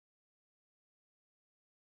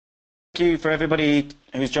you for everybody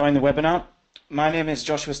who's joined the webinar. My name is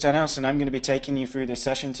Joshua Stenhouse, and I'm going to be taking you through this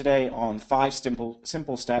session today on 5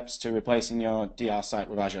 simple steps to replacing your DR site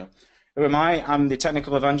with Azure. Who am I? I'm the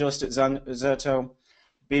technical evangelist at Zerto.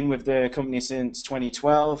 Been with the company since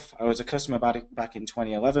 2012. I was a customer back in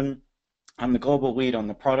 2011. I'm the global lead on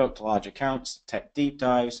the product, large accounts, tech deep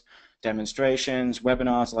dives, demonstrations,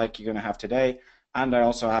 webinars like you're going to have today. And I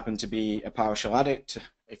also happen to be a PowerShell addict.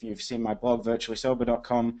 If you've seen my blog,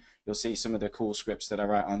 virtuallysober.com, you'll see some of the cool scripts that I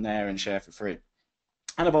write on there and share for free.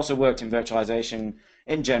 And I've also worked in virtualization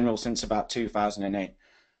in general since about 2008.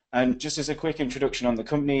 And just as a quick introduction on the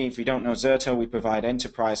company, if you don't know Zerto, we provide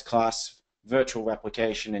enterprise class virtual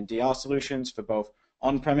replication and DR solutions for both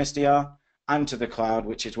on-premise DR and to the cloud,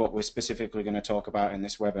 which is what we're specifically going to talk about in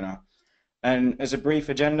this webinar. And as a brief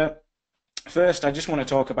agenda, first, I just want to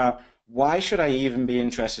talk about why should I even be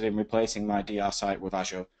interested in replacing my DR site with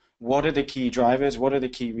Azure? What are the key drivers? What are the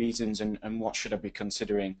key reasons? And what should I be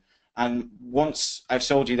considering? And once I've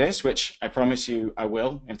sold you this, which I promise you I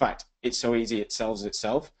will, in fact, it's so easy it sells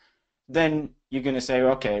itself, then you're going to say,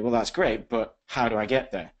 okay, well, that's great, but how do I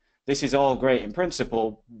get there? This is all great in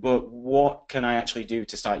principle, but what can I actually do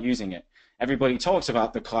to start using it? Everybody talks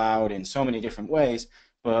about the cloud in so many different ways,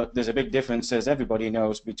 but there's a big difference, as everybody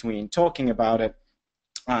knows, between talking about it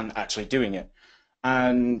and actually doing it.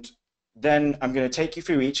 And then I'm going to take you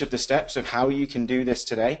through each of the steps of how you can do this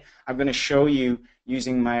today. I'm going to show you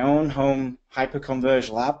using my own home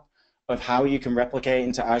hyperconverged lab of how you can replicate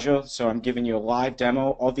into Azure. So I'm giving you a live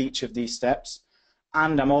demo of each of these steps.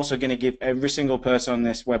 And I'm also going to give every single person on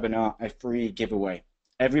this webinar a free giveaway.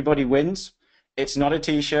 Everybody wins. It's not a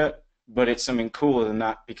t-shirt, but it's something cooler than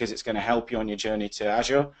that because it's going to help you on your journey to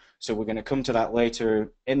Azure. So we're going to come to that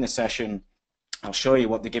later in the session. I'll show you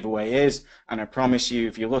what the giveaway is, and I promise you,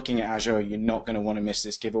 if you're looking at Azure, you're not going to want to miss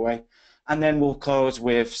this giveaway. And then we'll close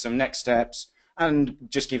with some next steps and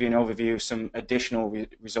just give you an overview of some additional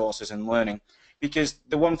resources and learning. Because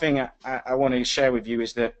the one thing I want to share with you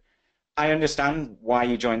is that I understand why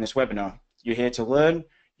you joined this webinar. You're here to learn.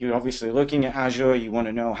 You're obviously looking at Azure. You want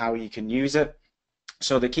to know how you can use it.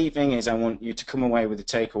 So the key thing is I want you to come away with the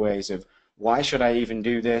takeaways of why should I even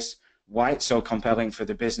do this, why it's so compelling for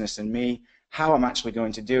the business and me, how I'm actually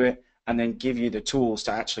going to do it, and then give you the tools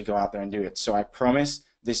to actually go out there and do it. So I promise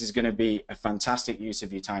this is going to be a fantastic use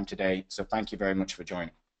of your time today. So thank you very much for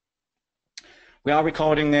joining. We are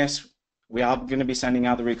recording this. We are going to be sending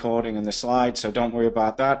out the recording and the slides, so don't worry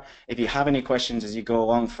about that. If you have any questions as you go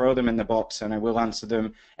along, throw them in the box and I will answer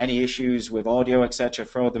them. Any issues with audio, etc.,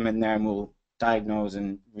 throw them in there and we'll diagnose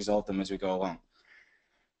and resolve them as we go along.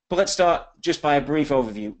 But let's start just by a brief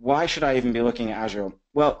overview. Why should I even be looking at Azure?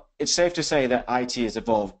 Well, it's safe to say that IT has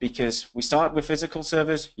evolved because we started with physical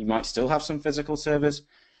servers. You might still have some physical servers.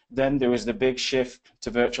 Then there was the big shift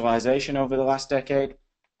to virtualization over the last decade.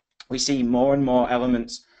 We see more and more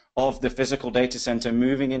elements of the physical data center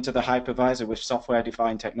moving into the hypervisor with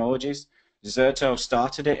software-defined technologies. Zerto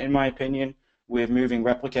started it, in my opinion, with moving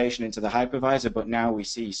replication into the hypervisor, but now we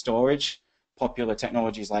see storage, popular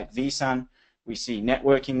technologies like vSAN. We see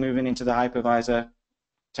networking moving into the hypervisor,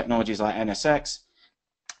 technologies like NSX,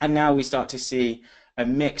 and now we start to see a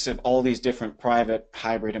mix of all these different private,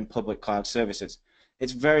 hybrid, and public cloud services.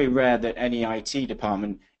 It's very rare that any IT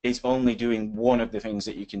department is only doing one of the things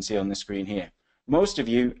that you can see on the screen here. Most of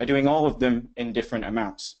you are doing all of them in different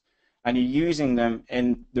amounts, and you're using them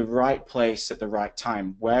in the right place at the right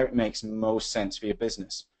time, where it makes most sense for your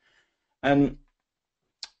business. And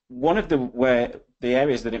one of the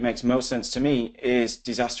areas that it makes most sense to me is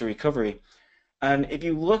disaster recovery. And if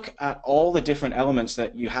you look at all the different elements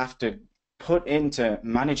that you have to put into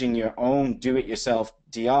managing your own do-it-yourself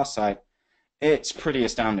DR site, it's pretty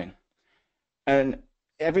astounding. And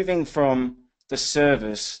everything from the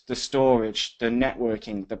servers, the storage, the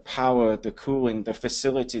networking, the power, the cooling, the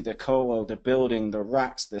facility, the colo, the building, the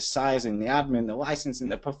racks, the sizing, the admin, the licensing,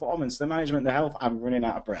 the performance, the management, the health, I'm running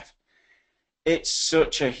out of breath. It's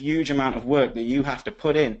such a huge amount of work that you have to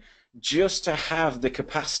put in just to have the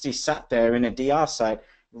capacity sat there in a DR site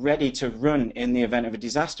ready to run in the event of a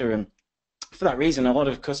disaster. And for that reason, a lot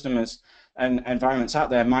of customers and environments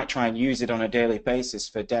out there might try and use it on a daily basis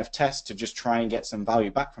for dev tests to just try and get some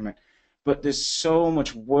value back from it. But there's so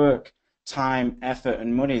much work, time, effort,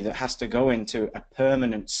 and money that has to go into a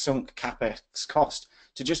permanent sunk CapEx cost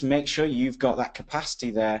to just make sure you've got that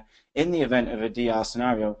capacity there in the event of a DR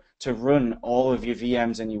scenario to run all of your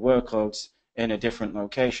VMs and your workloads in a different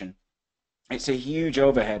location. It's a huge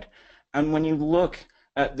overhead. And when you look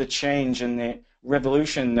at the change and the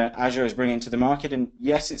revolution that Azure is bringing to the market, and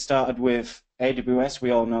yes, it started with AWS,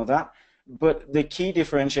 we all know that, but the key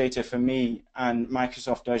differentiator for me and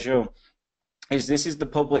Microsoft Azure is this is the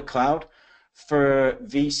public cloud for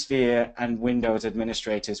vSphere and Windows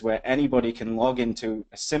administrators, where anybody can log into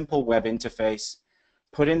a simple web interface,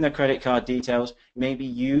 put in their credit card details, maybe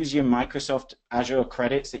use your Microsoft Azure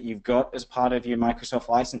credits that you've got as part of your Microsoft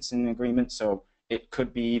licensing agreement, so it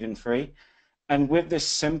could be even free. And with this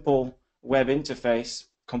simple web interface,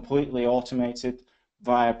 completely automated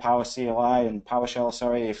via PowerCLI and PowerShell,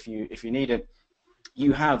 sorry, if you need it,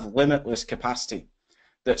 you have limitless capacity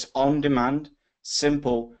that's on demand,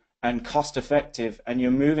 simple, and cost effective, and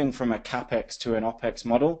you're moving from a CapEx to an OpEx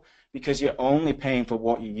model because you're only paying for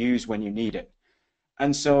what you use when you need it.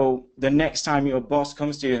 And so the next time your boss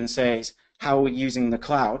comes to you and says, how are we using the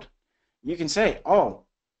cloud? You can say, oh,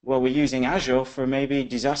 well, we're using Azure for maybe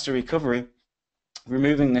disaster recovery,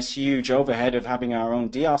 removing this huge overhead of having our own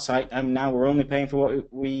DR site, and now we're only paying for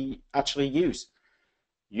what we actually use.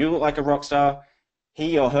 You look like a rock star.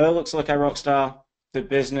 He or her looks like a rock star. The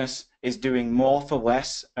business is doing more for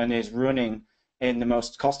less and is running in the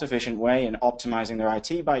most cost-efficient way and optimizing their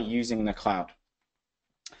IT by using the cloud.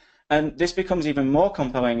 And this becomes even more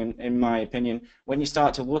compelling, in my opinion, when you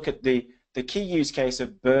start to look at the key use case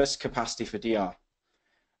of burst capacity for DR.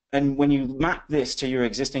 And when you map this to your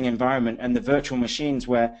existing environment and the virtual machines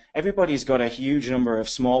where everybody's got a huge number of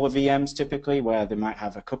smaller VMs typically, where they might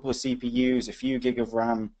have a couple of CPUs, a few gig of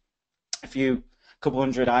RAM, couple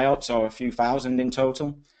hundred IOPS or a few thousand in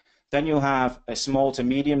total. Then you'll have a small to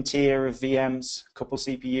medium tier of VMs, a couple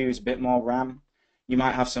CPUs, a bit more RAM. You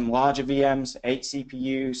might have some larger VMs, 8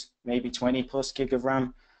 CPUs, maybe 20 plus gig of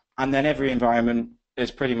RAM. And then every environment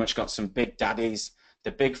has pretty much got some big daddies,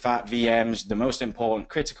 the big fat VMs, the most important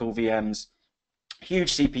critical VMs,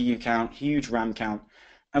 huge CPU count, huge RAM count.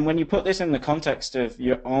 And when you put this in the context of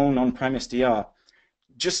your own on-premise DR,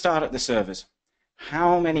 just start at the servers.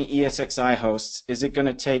 How many ESXi hosts is it going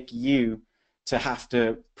to take you to have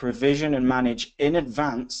to provision and manage in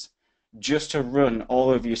advance just to run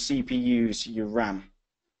all of your CPUs, your RAM?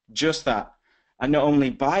 Just that. And not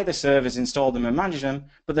only buy the servers, install them and manage them,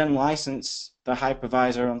 but then license the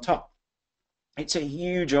hypervisor on top. It's a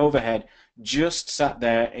huge overhead just sat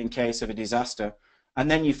there in case of a disaster.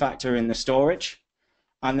 And then you factor in the storage,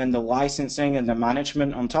 and then the licensing and the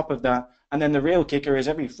management on top of that. And then the real kicker is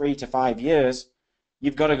every 3 to 5 years,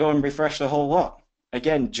 you've got to go and refresh the whole lot,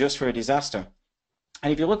 again, just for a disaster.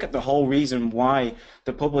 And if you look at the whole reason why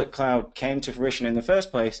the public cloud came to fruition in the first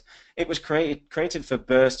place, it was created for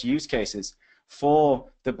burst use cases, for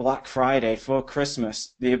the Black Friday, for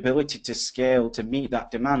Christmas, the ability to scale to meet that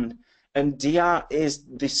demand. And DR is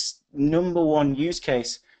this #1 use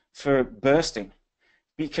case for bursting,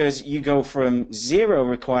 because you go from 0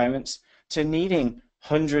 requirements to needing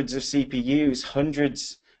hundreds of CPUs,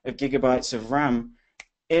 hundreds of gigabytes of RAM,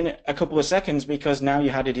 in a couple of seconds, because now you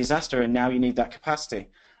had a disaster and now you need that capacity.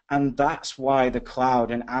 And that's why the cloud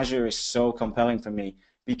and Azure is so compelling for me,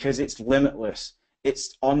 because it's limitless,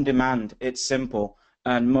 it's on demand, it's simple,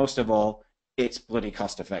 and most of all, it's bloody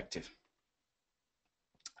cost effective.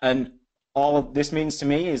 And all of this means to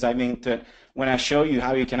me is, I think that when I show you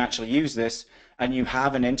how you can actually use this and you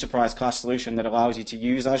have an enterprise class solution that allows you to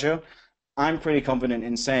use Azure, I'm pretty confident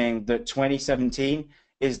in saying that 2017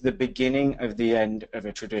 is the beginning of the end of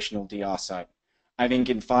a traditional DR site. I think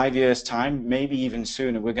in 5 years' time, maybe even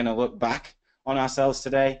sooner, we're going to look back on ourselves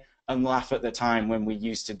today and laugh at the time when we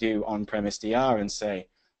used to do on-premise DR and say,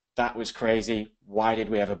 that was crazy, why did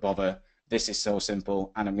we ever bother? This is so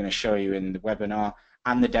simple, and I'm going to show you in the webinar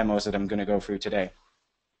and the demos that I'm going to go through today.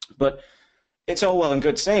 But it's all well and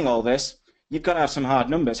good saying all this. You've got to have some hard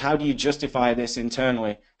numbers. How do you justify this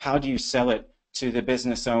internally? How do you sell it to the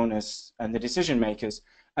business owners and the decision makers?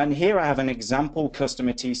 And here I have an example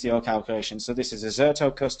customer TCO calculation. So this is a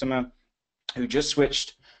Zerto customer who just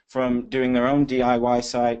switched from doing their own DIY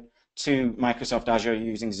site to Microsoft Azure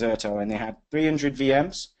using Zerto, and they had 300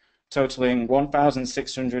 VMs totaling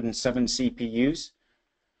 1,607 CPUs,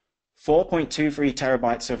 4.23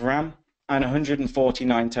 terabytes of RAM, and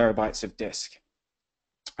 149 terabytes of disk.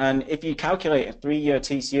 And if you calculate a 3-year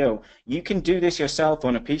TCO, you can do this yourself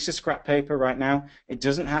on a piece of scrap paper right now. It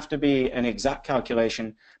doesn't have to be an exact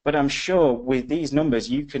calculation, but I'm sure with these numbers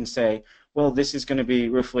you can say, well, this is going to be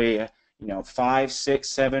roughly, $500,000,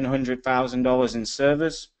 $600,000, $700,000 in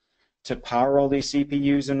servers to power all these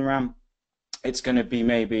CPUs and RAM. It's going to be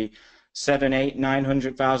maybe $700,000,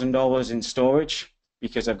 $800,000, $900,000 in storage,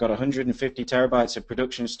 because I've got 150 terabytes of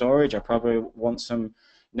production storage. I probably want some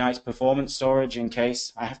nice performance storage in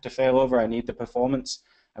case I have to fail over. I need the performance.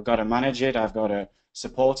 I've got to manage it. I've got to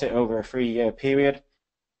support it over a 3-year period.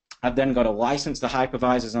 I've then got to license the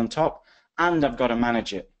hypervisors on top, and I've got to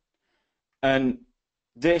manage it. And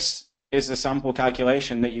this is a sample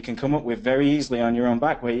calculation that you can come up with very easily on your own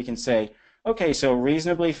back, where you can say, okay, so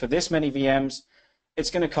reasonably for this many VMs,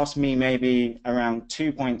 it's going to cost me maybe around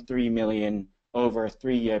 2.3 million over a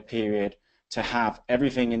 3-year period to have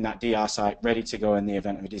everything in that DR site ready to go in the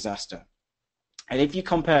event of a disaster. And if you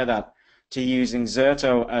compare that to using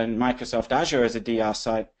Zerto and Microsoft Azure as a DR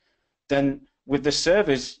site, then with the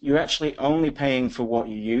servers, you're actually only paying for what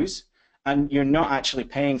you use, and you're not actually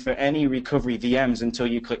paying for any recovery VMs until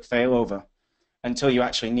you click failover, until you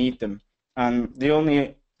actually need them. And the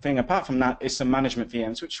only thing apart from that is some management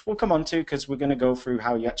VMs, which we'll come on to because we're going to go through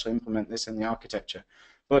how you actually implement this in the architecture.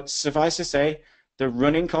 But suffice to say, the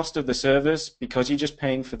running cost of the servers, because you're just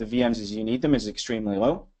paying for the VMs as you need them, is extremely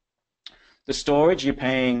low. The storage, you're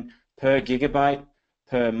paying per gigabyte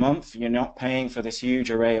per month. You're not paying for this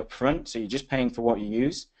huge array up front, so you're just paying for what you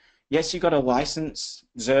use. Yes, you've got to license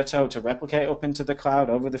Zerto to replicate up into the cloud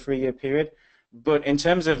over the 3-year period, but in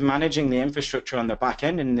terms of managing the infrastructure on the back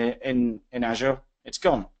end in Azure, it's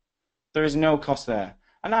gone. There is no cost there.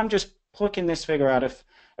 And I'm just plucking this figure out of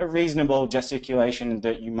a reasonable gesticulation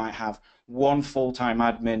that you might have one full-time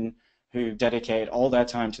admin who dedicated all their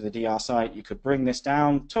time to the DR site. You could bring this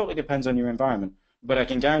down, totally depends on your environment. But I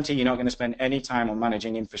can guarantee you're not going to spend any time on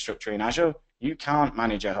managing infrastructure in Azure. You can't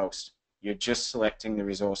manage a host. You're just selecting the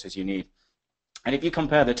resources you need. And if you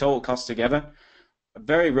compare the total costs together, a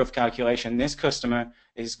very rough calculation, this customer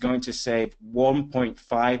is going to save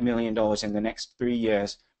 $1.5 million in the next 3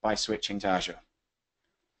 years by switching to Azure.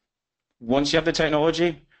 Once you have the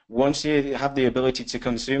technology, once you have the ability to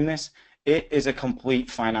consume this, it is a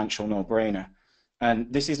complete financial no-brainer.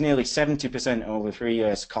 And this is nearly 70% over 3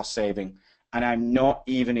 years cost saving. And I'm not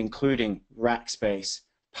even including rack space,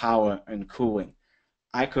 power, and cooling.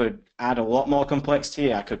 I could add a lot more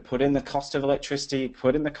complexity. I could put in the cost of electricity,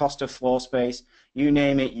 put in the cost of floor space, you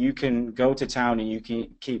name it. You can go to town and you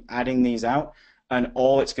can keep adding these out, and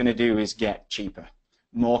all it's going to do is get cheaper,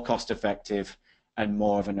 more cost effective, and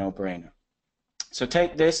more of a no-brainer. So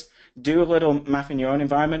take this, do a little math in your own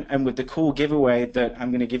environment, and with the cool giveaway that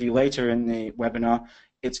I'm going to give you later in the webinar,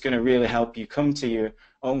 it's going to really help you come to your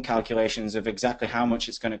own calculations of exactly how much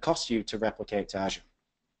it's going to cost you to replicate to Azure.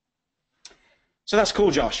 So that's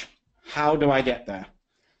cool, Josh. How do I get there?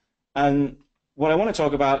 And what I want to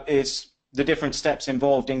talk about is the different steps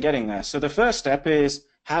involved in getting there. So the first step is,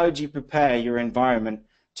 how do you prepare your environment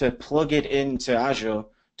to plug it into Azure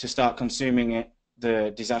to start consuming it,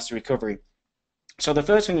 the disaster recovery? So the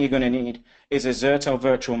first thing you're going to need is a Zerto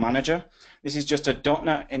Virtual Manager. This is just a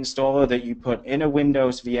 .NET installer that you put in a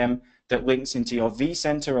Windows VM that links into your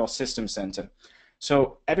vCenter or System Center.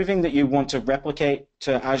 So everything that you want to replicate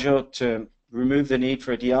to Azure to remove the need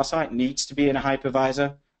for a DR site needs to be in a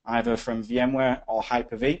hypervisor, either from VMware or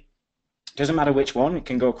Hyper-V. Doesn't matter which one, it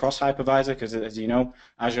can go across hypervisor because, as you know,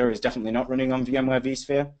 Azure is definitely not running on VMware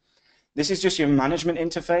vSphere. This is just your management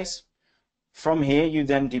interface. From here, you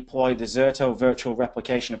then deploy the Zerto virtual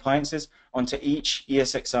replication appliances onto each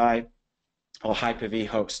ESXi or Hyper-V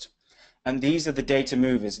host. And these are the data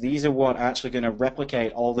movers. These are what are actually going to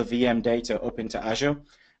replicate all the VM data up into Azure.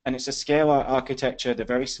 And it's a scale-out architecture. They're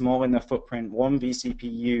very small in their footprint, 1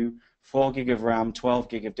 vCPU, 4 gig of RAM, 12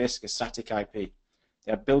 gig of disk, a static IP.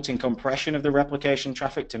 They have built-in compression of the replication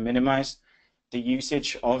traffic to minimize the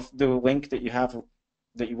usage of the link that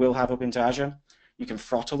you will have up into Azure. You can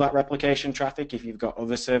throttle that replication traffic if you've got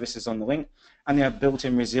other services on the link, and they have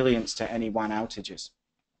built-in resilience to any WAN outages.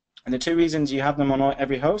 And the two reasons you have them on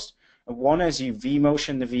every host are, one, as you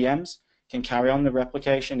vMotion the VMs, can carry on the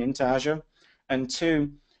replication into Azure, and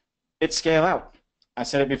two, it's scale out. I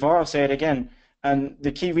said it before, I'll say it again, and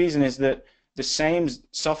the key reason is that the same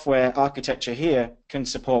software architecture here can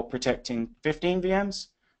support protecting 15 VMs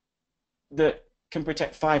that can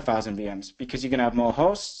protect 5,000 VMs, because you're going to have more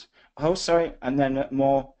hosts, and then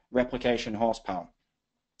more replication horsepower.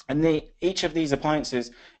 And each of these appliances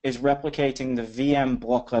is replicating the VM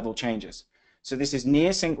block level changes. So this is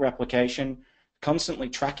near sync replication, constantly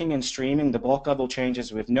tracking and streaming the block level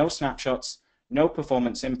changes with no snapshots, no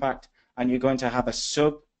performance impact, and you're going to have a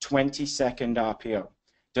sub 20-second RPO.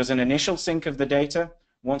 Does an initial sync of the data.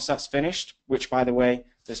 Once that's finished, which, by the way,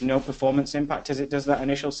 there's no performance impact as it does that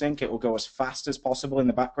initial sync, it will go as fast as possible in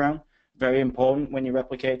the background. Very important when you're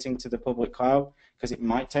replicating to the public cloud, because it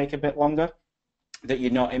might take a bit longer, that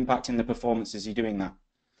you're not impacting the performance as you're doing that.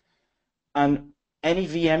 And any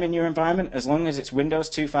VM in your environment, as long as it's Windows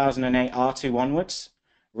 2008 R2 onwards,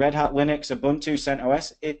 Red Hat Linux, Ubuntu,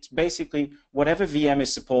 CentOS, it's basically whatever VM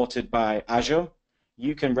is supported by Azure,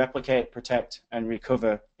 you can replicate, protect, and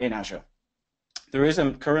recover in Azure. There is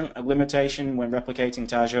a current limitation when replicating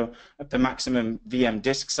to Azure of the maximum VM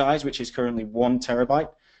disk size, which is currently 1 terabyte.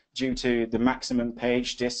 due to the maximum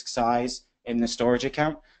page disk size in the storage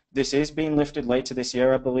account. This is being lifted later this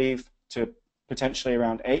year, I believe, to potentially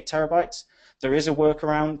around 8 terabytes. There is a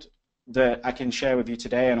workaround that I can share with you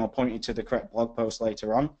today, and I'll point you to the correct blog post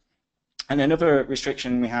later on. And another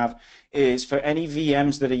restriction we have is for any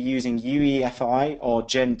VMs that are using UEFI or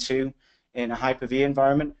Gen 2 in a Hyper-V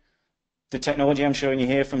environment, the technology I'm showing you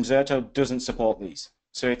here from Zerto doesn't support these.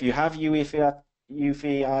 So if you have UEFI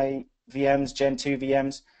VMs, Gen 2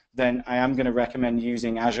 VMs, then I am going to recommend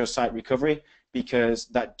using Azure Site Recovery, because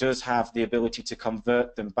that does have the ability to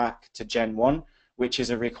convert them back to Gen 1, which is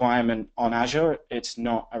a requirement on Azure. It's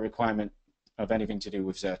not a requirement of anything to do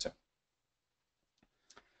with Zerto.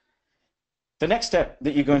 The next step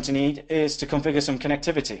that you're going to need is to configure some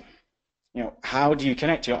connectivity. How do you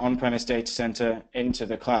connect your on-premise data center into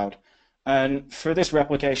the cloud? And for this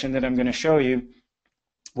replication that I'm going to show you,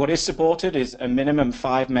 what is supported is a minimum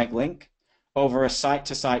 5 meg link over a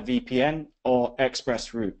site-to-site VPN or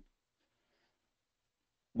express route.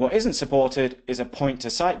 What isn't supported is a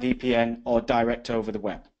point-to-site VPN or direct over the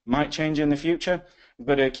web. Might change in the future,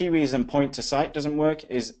 but a key reason point-to-site doesn't work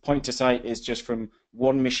is point-to-site is just from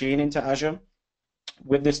one machine into Azure.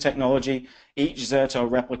 With this technology, each Zerto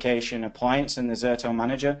replication appliance and the Zerto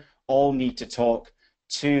manager all need to talk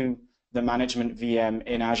to the management VM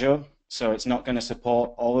in Azure, so it's not going to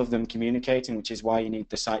support all of them communicating, which is why you need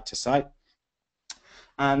the site-to-site.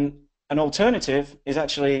 And an alternative is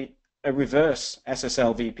actually a reverse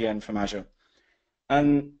SSL VPN from Azure.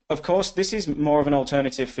 And of course, this is more of an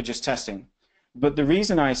alternative for just testing. But the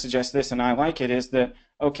reason I suggest this and I like it is that,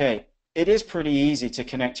 okay, it is pretty easy to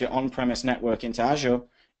connect your on-premise network into Azure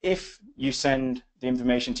if you send the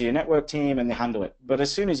information to your network team and they handle it. But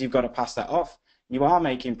as soon as you've got to pass that off, you are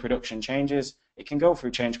making production changes. It can go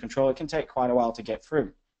through change control. It can take quite a while to get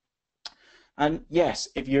through. And yes,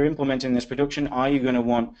 if you're implementing this production, are you going to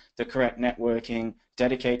want the correct networking,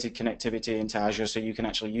 dedicated connectivity into Azure so you can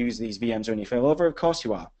actually use these VMs when you fail over? Of course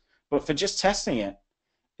you are. But for just testing it,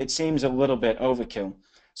 it seems a little bit overkill.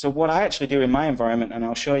 So what I actually do in my environment, and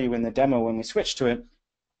I'll show you in the demo when we switch to it,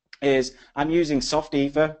 is I'm using Soft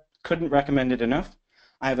Ether. Couldn't recommend it enough.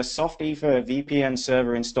 I have a Soft Ether VPN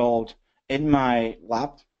server installed in my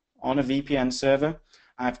lab on a VPN server.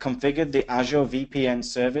 I've configured the Azure VPN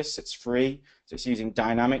service. It's free. So it's using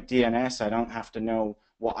dynamic DNS. I don't have to know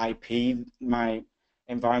what IP my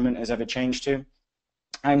environment has ever changed to.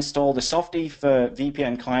 I installed a Soft Ether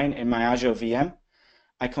VPN client in my Azure VM.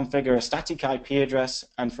 I configure a static IP address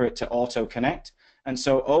and for it to auto connect. And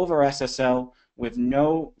so over SSL with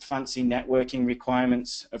no fancy networking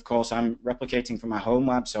requirements. Of course, I'm replicating from my home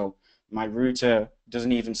lab, so my router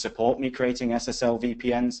doesn't even support me creating SSL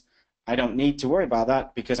VPNs. I don't need to worry about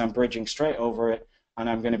that because I'm bridging straight over it and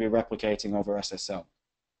I'm going to be replicating over SSL.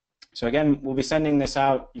 So again, we'll be sending this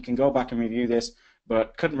out. You can go back and review this,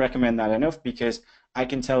 but couldn't recommend that enough because I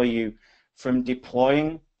can tell you from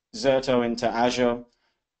deploying Zerto into Azure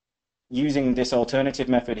using this alternative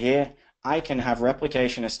method here, I can have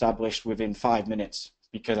replication established within 5 minutes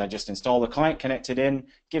because I just install the client, connect it in,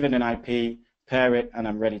 give it an IP, pair it, and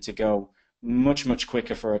I'm ready to go. Much, much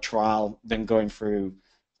quicker for a trial than going through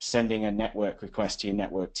sending a network request to your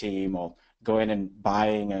network team or going and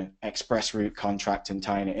buying an express route contract and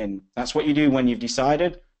tying it in. That's what you do when you've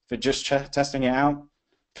decided for just testing it out.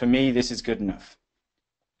 For me, this is good enough.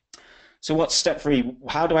 So what's step 3?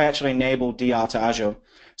 How do I actually enable DR to Azure?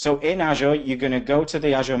 So in Azure, you're going to go to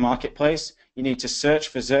the Azure Marketplace. You need to search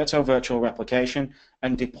for Zerto Virtual Replication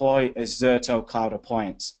and deploy a Zerto Cloud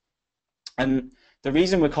Appliance. And the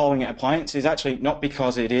reason we're calling it appliance is actually not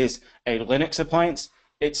because it is a Linux appliance.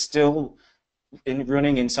 It's still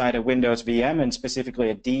running inside a Windows VM and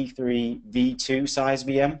specifically a D3 V2 size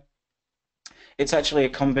VM. It's actually a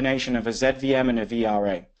combination of a ZVM and a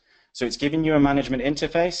VRA. So it's giving you a management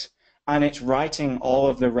interface and it's writing all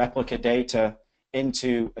of the replica data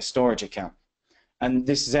into a storage account. And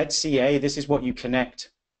this ZCA, this is what you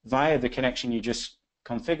connect via the connection you just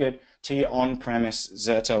configured to your on-premise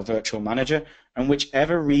Zerto Virtual Manager, and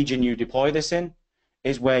whichever region you deploy this in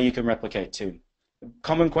is where you can replicate to. The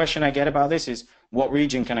common question I get about this is, what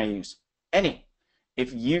region can I use? Any.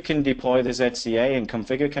 If you can deploy the ZCA and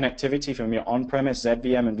configure connectivity from your on-premise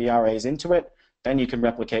ZVM and VRAs into it, then you can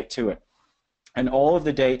replicate to it. And all of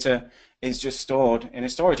the data is just stored in a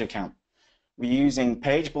storage account. We're using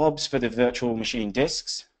page blobs for the virtual machine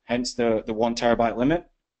disks, hence the 1 terabyte limit,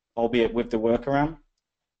 albeit with the workaround.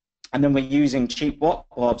 And then we're using cheap block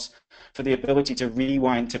blobs for the ability to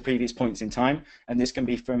rewind to previous points in time. And this can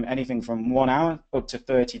be from anything from 1 hour up to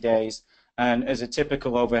 30 days. And as a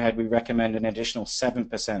typical overhead, we recommend an additional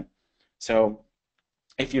 7%. So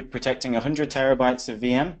if you're protecting 100 terabytes of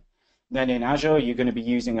VM, Then in Azure, you're going to be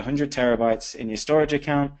using 100 terabytes in your storage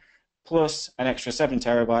account, plus an extra 7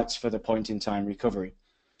 terabytes for the point-in-time recovery.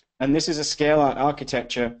 And this is a scale-out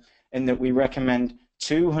architecture in that we recommend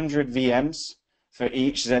 200 VMs for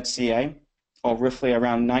each ZCA, or roughly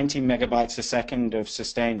around 90 megabytes a second of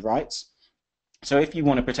sustained writes. So if you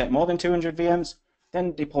want to protect more than 200 VMs,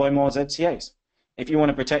 then deploy more ZCAs. If you want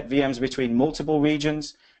to protect VMs between multiple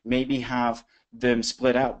regions, maybe have them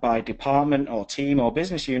split out by department or team or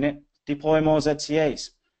business unit, deploy more ZCAs.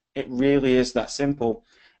 It really is that simple.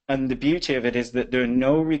 And the beauty of it is that there are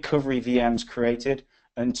no recovery VMs created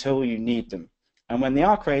until you need them. And when they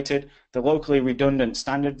are created, they're locally redundant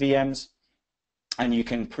standard VMs, and you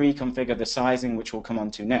can pre-configure the sizing, which we'll come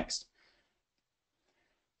on to next.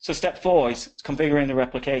 So step 4 is configuring the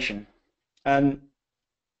replication. And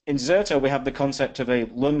in Zerto, we have the concept of a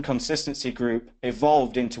LUN consistency group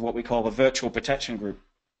evolved into what we call a virtual protection group.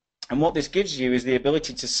 And what this gives you is the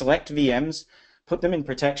ability to select VMs, put them in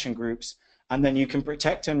protection groups, and then you can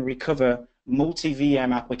protect and recover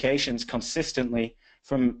multi-VM applications consistently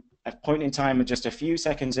from a point in time of just a few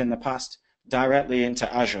seconds in the past directly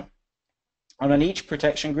into Azure. And on each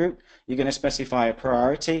protection group, you're going to specify a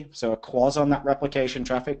priority, so a clause on that replication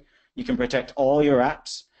traffic. You can protect all your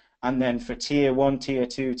apps, and then for tier 1, tier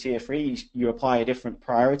 2, tier 3, you apply a different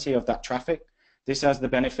priority of that traffic. This has the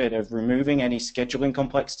benefit of removing any scheduling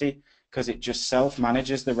complexity because it just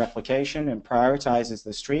self-manages the replication and prioritizes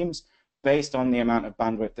the streams based on the amount of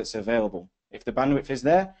bandwidth that's available. If the bandwidth is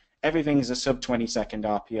there, everything is a sub 20-second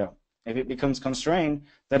RPO. If it becomes constrained,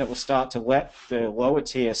 then it will start to let the lower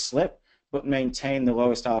tier slip, but maintain the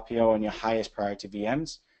lowest RPO on your highest priority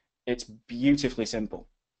VMs. It's beautifully simple.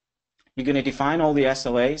 You're going to define all the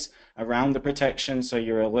SLAs around the protection, so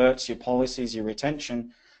your alerts, your policies, your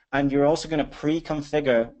retention, and you're also going to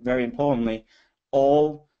pre-configure, very importantly,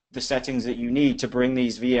 all the settings that you need to bring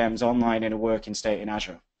these VMs online in a working state in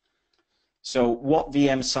Azure. So what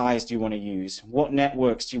VM size do you want to use? What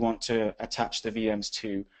networks do you want to attach the VMs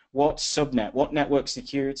to? What subnet? What network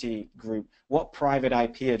security group? What private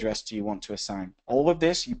IP address do you want to assign? All of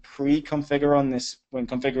this you pre-configure on this when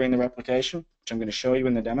configuring the replication, which I'm going to show you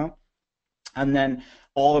in the demo. And then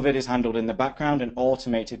all of it is handled in the background and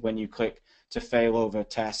automated when you click to failover,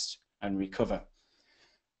 test, and recover.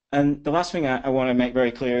 And the last thing I want to make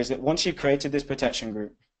very clear is that once you've created this protection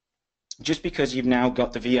group, just because you've now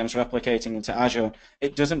got the VMs replicating into Azure,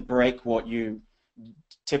 it doesn't break what you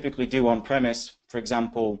typically do on premise. For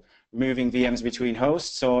example, moving VMs between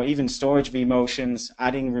hosts, or even storage vMotions,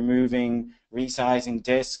 adding, removing, resizing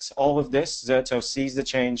disks, all of this, Zerto sees the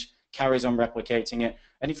change, carries on replicating it.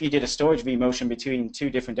 And if you did a storage vMotion between two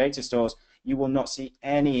different data stores, you will not see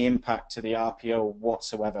any impact to the RPO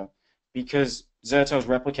whatsoever. Because Zerto is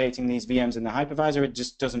replicating these VMs in the hypervisor, it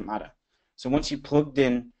just doesn't matter. So once you plugged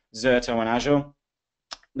in Zerto and Azure,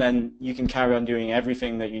 then you can carry on doing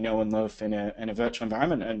everything that you know and love in a virtual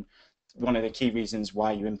environment, and one of the key reasons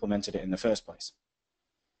why you implemented it in the first place.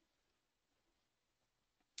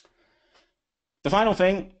 The final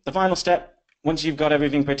thing, the final step, once you've got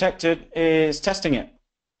everything protected, is testing it.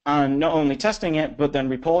 And not only testing it, but then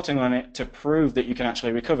reporting on it to prove that you can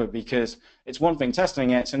actually recover, because it's one thing testing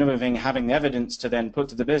it, it's another thing having the evidence to then put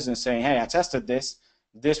to the business saying, hey, I tested this,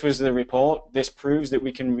 this was the report, this proves that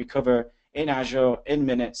we can recover in Azure in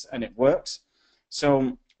minutes and it works.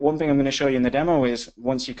 So one thing I'm going to show you in the demo is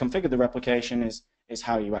once you configure the replication is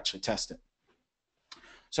how you actually test it.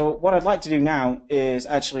 So what I'd like to do now is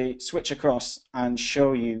actually switch across and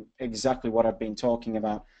show you exactly what I've been talking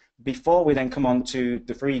about before we then come on to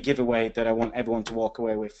the free giveaway that I want everyone to walk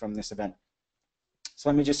away with from this event. So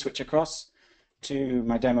let me just switch across to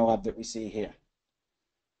my demo lab that we see here.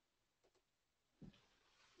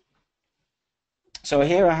 So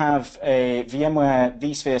here I have a VMware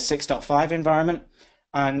vSphere 6.5 environment,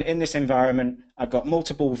 and in this environment I've got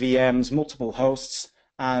multiple VMs, multiple hosts,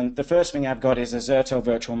 and the first thing I've got is a Zerto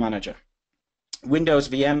Virtual Manager. Windows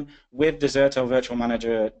VM with the Zerto Virtual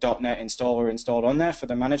Manager .NET installer installed on there for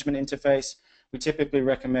the management interface. We typically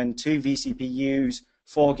recommend 2 vCPUs,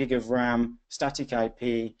 4 gig of RAM, static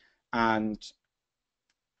IP, and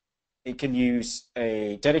it can use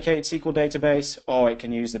a dedicated SQL database or it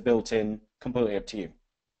can use the built-in, completely up to you.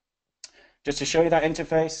 Just to show you that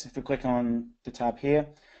interface, if we click on the tab here,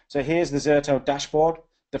 so here's the Zerto dashboard.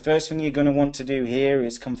 The first thing you're going to want to do here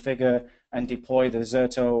is configure and deploy the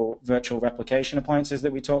Zerto virtual replication appliances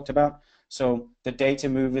that we talked about. So the data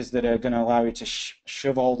movers that are going to allow you to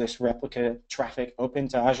shove all this replica traffic up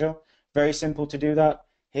into Azure. Very simple to do that.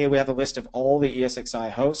 Here we have a list of all the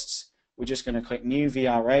ESXi hosts. We're just going to click New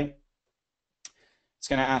VRA. It's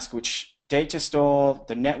going to ask which data store,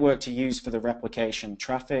 the network to use for the replication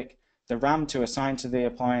traffic, the RAM to assign to the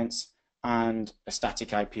appliance, and a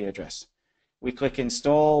static IP address. We click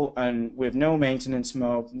install, and with no maintenance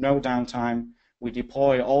mode, no downtime, we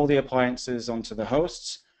deploy all the appliances onto the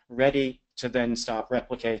hosts, ready to then start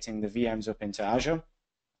replicating the VMs up into Azure.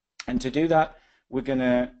 And to do that, we're going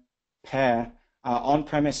to pair our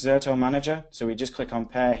on-premise Zerto manager. So we just click on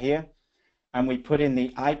pair here, and we put in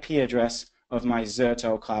the IP address of my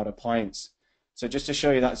Zerto cloud appliance. So just to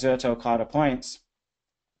show you that Zerto cloud appliance,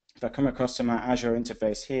 if I come across to my Azure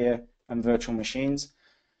interface here and virtual machines,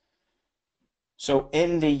 so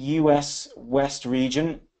in the US West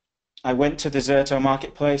region, I went to the Zerto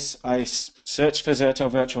marketplace, I searched for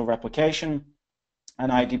Zerto virtual replication,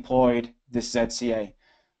 and I deployed this ZCA.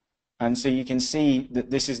 And so you can see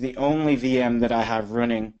that this is the only VM that I have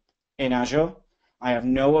running in Azure. I have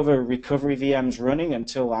no other recovery VMs running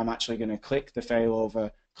until I'm actually going to click the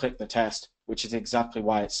failover, click the test, which is exactly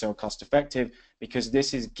why it's so cost effective, because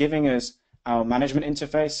this is giving us our management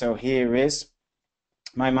interface. So here is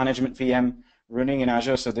my management VM running in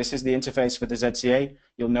Azure. So this is the interface for the ZCA.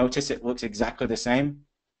 You'll notice it looks exactly the same.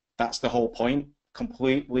 That's the whole point.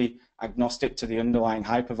 Completely agnostic to the underlying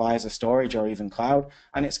hypervisor, storage, or even cloud,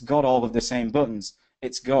 and it's got all of the same buttons.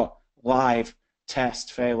 It's got live, test,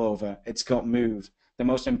 failover, it's got move. The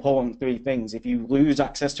most important three things. If you lose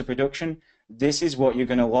access to production, this is what you're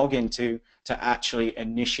going to log into to actually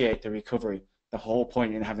initiate the recovery. The whole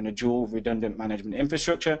point in having a dual redundant management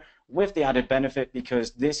infrastructure, with the added benefit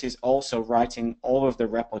because this is also writing all of the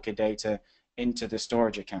replica data into the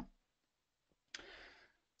storage account.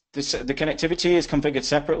 The connectivity is configured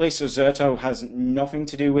separately, so Zerto has nothing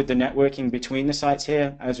to do with the networking between the sites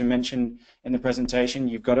here. As we mentioned in the presentation,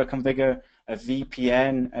 you've got to configure a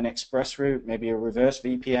VPN, an express route, maybe a reverse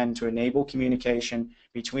VPN to enable communication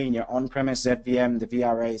between your on-premise ZVM, the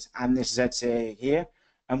VRAs, and this ZCA here.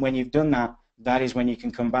 And when you've done that, that is when you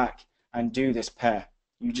can come back and do this pair.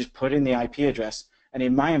 You just put in the IP address, and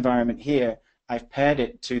in my environment here, I've paired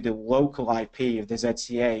it to the local IP of the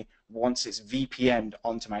ZCA once it's VPN'd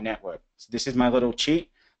onto my network. So this is my little cheat.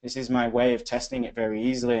 This is my way of testing it very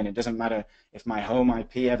easily, and it doesn't matter if my home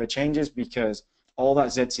IP ever changes, because all that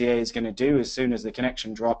ZCA is going to do as soon as the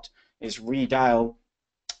connection dropped is redial,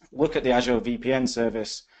 look at the Azure VPN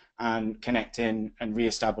service, and connect in and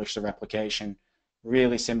reestablish the replication.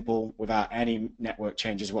 Really simple, without any network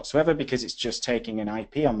changes whatsoever, because it's just taking an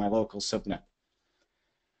IP on my local subnet.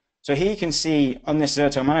 So here you can see on this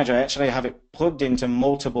Zerto manager, I actually have it plugged into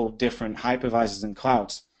multiple different hypervisors and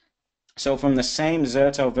clouds. So from the same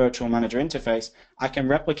Zerto virtual manager interface, I can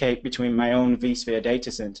replicate between my own vSphere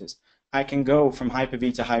data centers. I can go from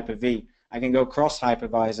Hyper-V to Hyper-V. I can go cross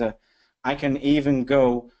hypervisor. I can even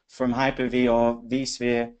go from Hyper-V or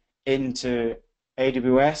vSphere into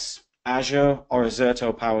AWS, Azure, or a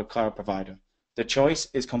Zerto powered cloud provider. The choice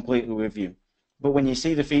is completely with you. But when you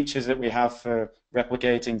see the features that we have for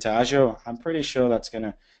replicating to Azure, I'm pretty sure that's going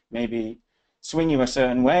to maybe swing you a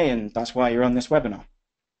certain way, and that's why you're on this webinar.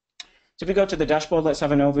 So if we go to the dashboard, let's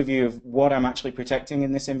have an overview of what I'm actually protecting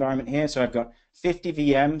in this environment here. So I've got 50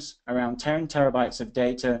 VMs, around 10 terabytes of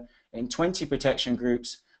data in 20 protection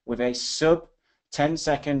groups with a sub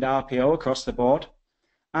 10-second RPO across the board,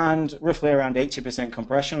 and roughly around 80%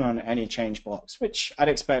 compression on any change blocks, which I'd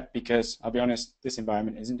expect because, I'll be honest, this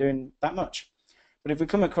environment isn't doing that much. But if we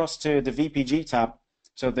come across to the VPG tab,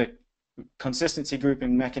 so the consistency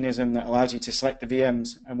grouping mechanism that allows you to select the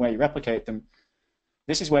VMs and where you replicate them,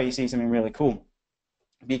 this is where you see something really cool,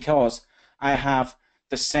 because I have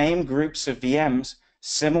the same groups of VMs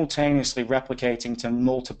simultaneously replicating to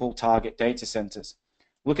multiple target data centers.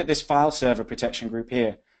 Look at this file server protection group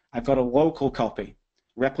here. I've got a local copy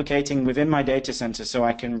replicating within my data center, so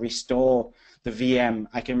I can restore the VM,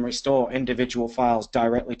 I can restore individual files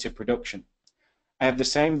directly to production. I have the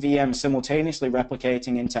same VM simultaneously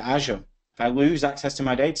replicating into Azure. If I lose access to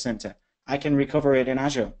my data center, I can recover it in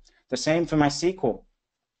Azure. The same for my SQL.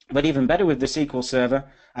 But even better with the SQL Server,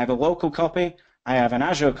 I have a local copy, I have an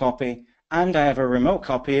Azure copy, and I have a remote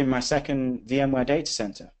copy in my second VMware data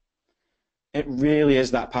center. It really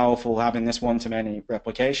is that powerful having this one-to-many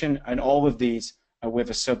replication, and all of these are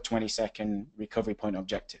with a sub 20-second recovery point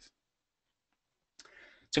objective.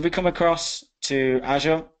 So if we come across to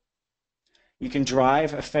Azure, you can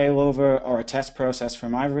drive a failover or a test process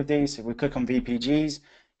from either of these. If we click on VPGs,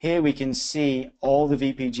 here we can see all the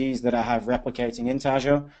VPGs that I have replicating into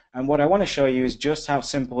Azure. And what I want to show you is just how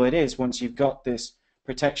simple it is once you've got this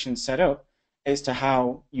protection set up as to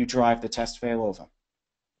how you drive the test failover.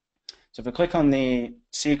 So if I click on the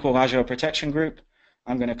SQL Azure protection group,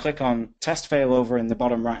 I'm going to click on test failover in the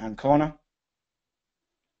bottom right-hand corner.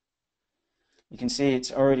 You can see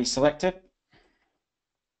it's already selected.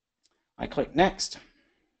 I click Next.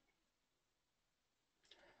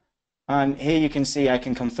 And here you can see I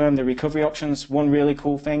can confirm the recovery options. One really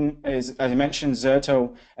cool thing is, as I mentioned,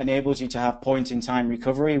 Zerto enables you to have point-in-time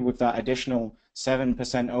recovery with that additional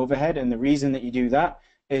 7% overhead. And the reason that you do that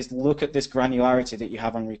is look at this granularity that you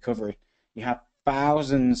have on recovery. You have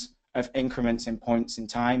thousands of increments in points in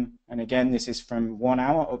time. And again, this is from 1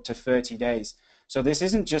 hour up to 30 days. So this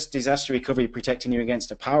isn't just disaster recovery protecting you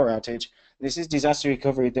against a power outage. This is disaster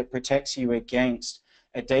recovery that protects you against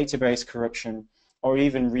a database corruption, or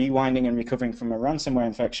even rewinding and recovering from a ransomware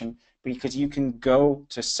infection, because you can go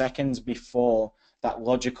to seconds before that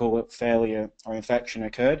logical failure or infection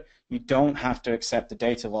occurred. You don't have to accept the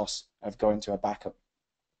data loss of going to a backup.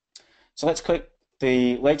 So let's click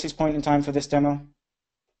the latest point in time for this demo.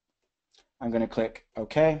 I'm going to click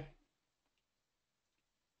OK,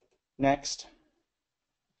 Next,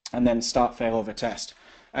 and then Start Failover Test.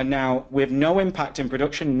 And now, with no impact in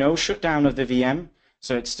production, no shutdown of the VM,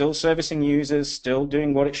 so it's still servicing users, still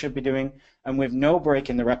doing what it should be doing, and with no break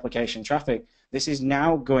in the replication traffic, this is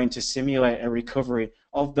now going to simulate a recovery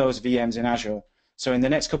of those VMs in Azure. So in the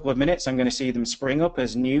next couple of minutes, I'm going to see them spring up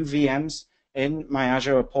as new VMs in my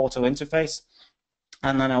Azure portal interface,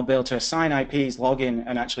 and then I'll be able to assign IPs, log in,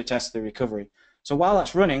 and actually test the recovery. So while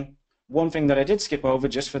that's running, one thing that I did skip over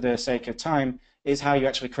just for the sake of time is how you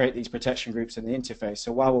actually create these protection groups in the interface.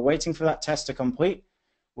 So while we're waiting for that test to complete,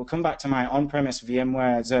 we'll come back to my on-premise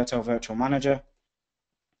VMware Zerto Virtual Manager.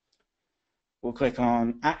 We'll click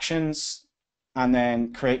on Actions and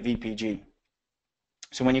then Create VPG.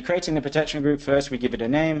 So when you're creating the protection group, first we give it a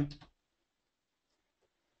name.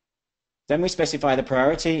 Then we specify the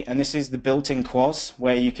priority, and this is the built-in clause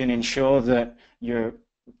where you can ensure that you're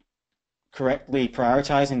correctly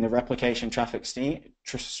prioritizing the replication traffic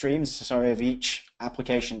streams of each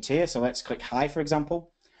application tier. So let's click High, for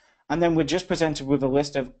example. And then we're just presented with a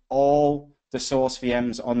list of all the source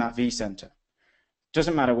VMs on that vCenter.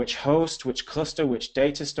 Doesn't matter which host, which cluster, which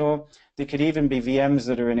data store. There could even be VMs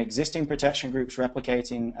that are in existing protection groups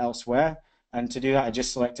replicating elsewhere. And to do that, I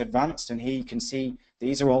just select Advanced, and here you can see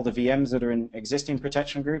these are all the VMs that are in existing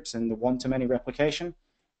protection groups and the one-to-many replication.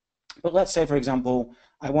 But let's say, for example,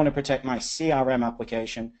 I want to protect my CRM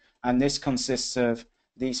application, and this consists of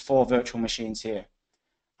these 4 virtual machines here.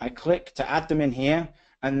 I click to add them in here,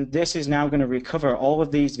 and this is now going to recover all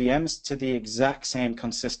of these VMs to the exact same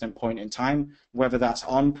consistent point in time, whether that's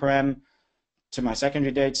on-prem, to my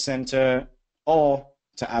secondary data center, or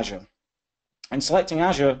to Azure. And selecting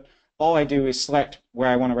Azure, all I do is select where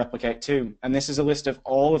I want to replicate to, and this is a list of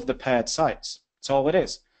all of the paired sites. That's all it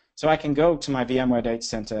is. So I can go to my VMware data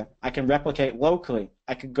center, I can replicate locally,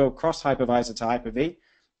 I could go cross-hypervisor to Hyper-V,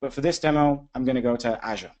 but for this demo, I'm going to go to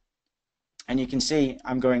Azure. And you can see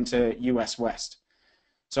I'm going to US West.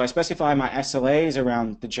 So I specify my SLAs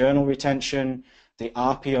around the journal retention, the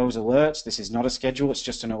RPO's alerts, this is not a schedule, it's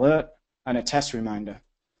just an alert, and a test reminder.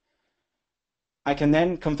 I can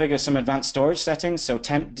then configure some advanced storage settings. So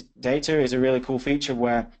temp data is a really cool feature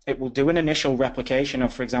where it will do an initial replication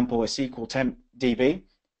of, for example, a SQL temp DB,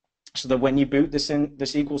 so that when you boot the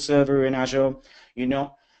SQL server in Azure, you're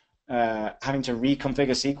not having to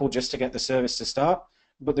reconfigure SQL just to get the service to start.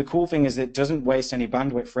 But the cool thing is it doesn't waste any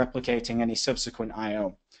bandwidth replicating any subsequent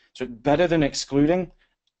I/O. So it's better than excluding,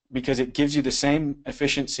 because it gives you the same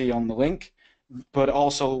efficiency on the link, but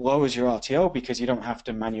also lowers your RTO because you don't have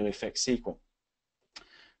to manually fix SQL.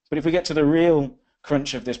 But if we get to the real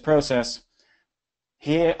crunch of this process,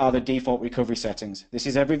 here are the default recovery settings. This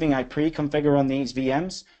is everything I pre-configure on these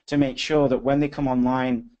VMs to make sure that when they come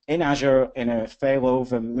online in Azure in a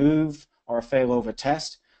failover move or a failover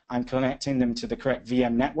test, I'm connecting them to the correct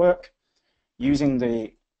VM network using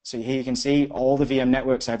so here you can see all the VM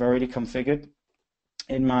networks I've already configured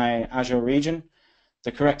in my Azure region,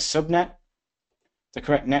 the correct subnet, the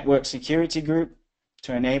correct network security group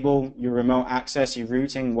to enable your remote access, your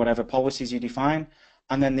routing, whatever policies you define,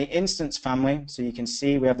 and then the instance family. So you can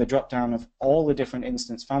see we have the drop down of all the different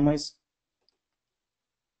instance families,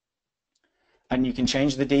 and you can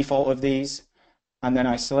change the default of these. And then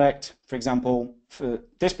I select, for example, for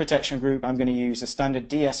this protection group, I'm going to use a standard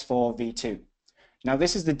DS4 v2. Now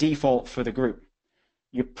this is the default for the group.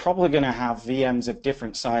 You're probably going to have VMs of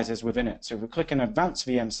different sizes within it. So if we click on Advanced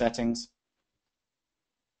VM Settings,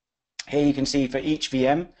 here you can see for each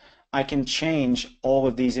VM, I can change all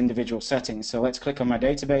of these individual settings. So let's click on my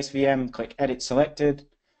database VM, click Edit Selected,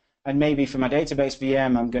 and maybe for my database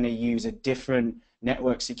VM, I'm going to use a different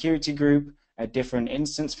network security group, a different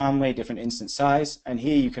instance family, different instance size, and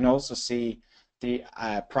here you can also see the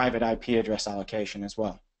private IP address allocation as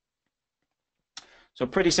well. So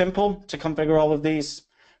pretty simple to configure all of these,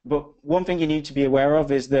 but one thing you need to be aware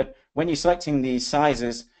of is that when you're selecting these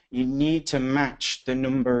sizes, you need to match the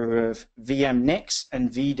number of VM NICs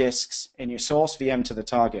and vDisks in your source VM to the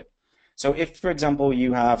target. So if, for example,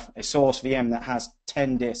 you have a source VM that has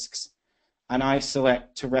 10 disks, and I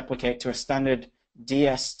select to replicate to a standard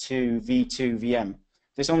DS2 V2 VM,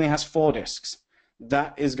 this only has 4 disks.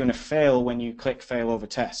 That is going to fail when you click fail over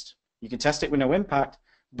test. You can test it with no impact,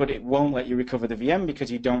 but it won't let you recover the VM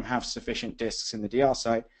because you don't have sufficient disks in the DR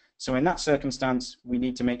site. So in that circumstance, we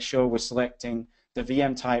need to make sure we're selecting the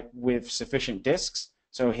VM type with sufficient disks.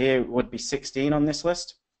 So here it would be 16 on this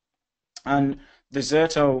list. And the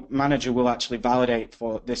Zerto manager will actually validate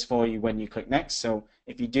this for you when you click next. So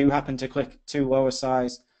if you do happen to click too low a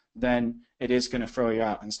size, then it is going to throw you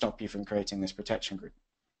out and stop you from creating this protection group.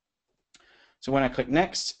 So when I click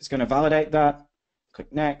next, it's going to validate that,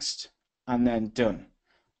 click next, and then done.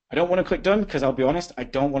 I don't want to click done because I'll be honest, I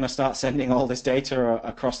don't want to start sending all this data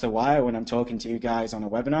across the wire when I'm talking to you guys on a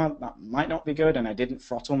webinar. That might not be good, and I didn't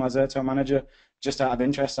throttle my Zerto manager. Just out of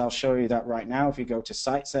interest, I'll show you that right now. If you go to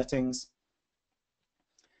site settings,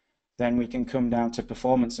 then we can come down to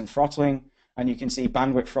performance and throttling, and you can see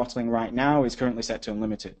bandwidth throttling right now is currently set to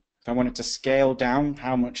unlimited. If I wanted to scale down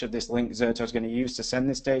how much of this link Zerto is going to use to send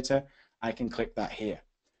this data, I can click that here.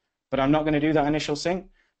 But I'm not going to do that initial sync.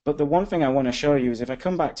 But the one thing I want to show you is if I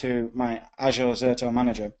come back to my Azure Zerto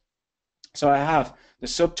Manager, so I have the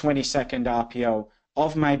sub 20-second RPO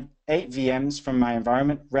of my 8 VMs from my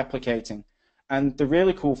environment replicating. And the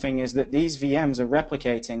really cool thing is that these VMs are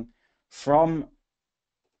replicating from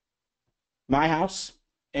my house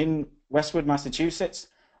in Westwood, Massachusetts,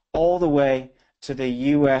 all the way to the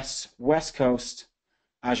US West Coast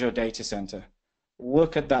Azure data center.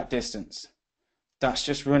 Look at that distance. That's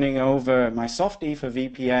just running over my Softie for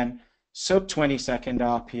VPN, sub 20-second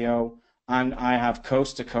RPO, and I have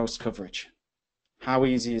coast-to-coast coverage. How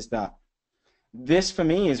easy is that? This, for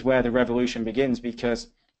me, is where the revolution begins, because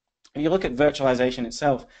if you look at virtualization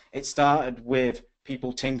itself, it started with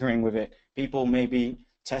people tinkering with it, people maybe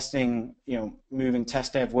testing, moving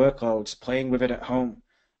test dev workloads, playing with it at home.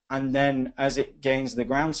 And then as it gains the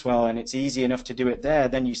groundswell and it's easy enough to do it there,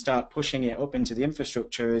 then you start pushing it up into the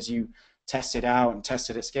infrastructure as you test it out and test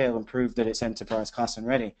it at scale and prove that it's enterprise class and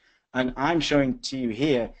ready. And I'm showing to you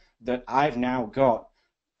here that I've now got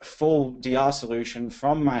a full DR solution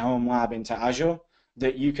from my home lab into Azure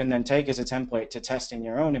that you can then take as a template to test in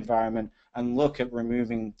your own environment and look at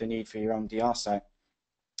removing the need for your own DR site.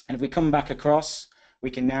 And if we come back across,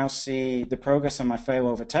 we can now see the progress on my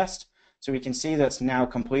failover test. So we can see that's now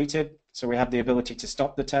completed. So we have the ability to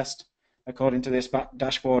stop the test according to this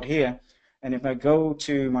dashboard here. And if I go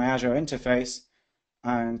to my Azure interface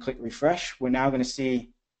and click refresh, we're now going to see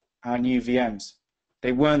our new VMs.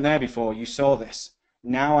 They weren't there before. You saw this.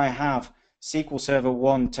 Now I have SQL Server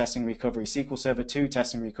 1 testing recovery, SQL Server 2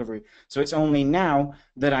 testing recovery. So it's only now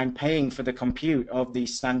that I'm paying for the compute of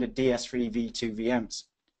these standard DS3 V2 VMs.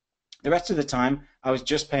 The rest of the time, I was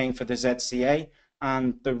just paying for the ZCA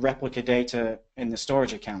and the replica data in the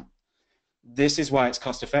storage account. This is why it's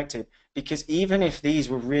cost effective, because even if these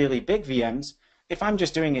were really big VMs, if I'm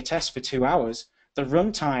just doing a test for 2 hours, the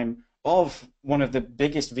runtime of one of the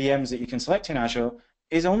biggest VMs that you can select in Azure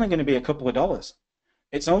is only going to be a couple of dollars.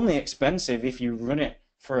 It's only expensive if you run it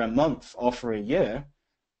for a month or for a year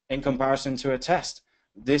in comparison to a test.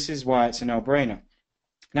 This is why it's a no-brainer.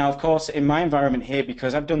 Now, of course, in my environment here,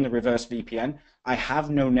 because I've done the reverse VPN, I have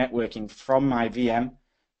no networking from my VM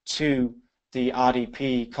to the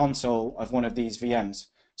RDP console of one of these VMs.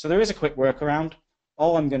 So there is a quick workaround.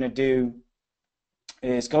 All I'm going to do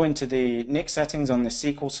is go into the NIC settings on the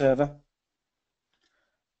SQL server.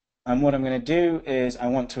 And what I'm going to do is I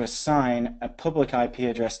want to assign a public IP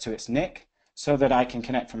address to its NIC so that I can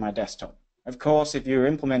connect from my desktop. Of course, if you're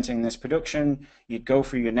implementing this production, you'd go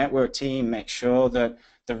through your network team, make sure that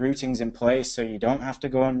the routing's in place so you don't have to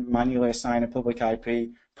go and manually assign a public IP.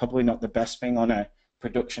 Probably not the best thing on a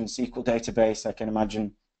production SQL database, I can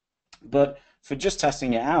imagine. But for just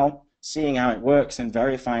testing it out, seeing how it works and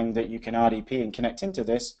verifying that you can RDP and connect into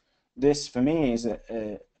this, this for me is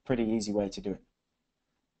a pretty easy way to do it.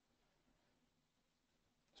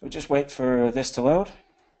 So just wait for this to load.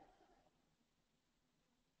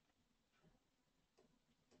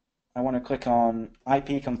 I want to click on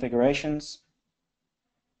IP configurations.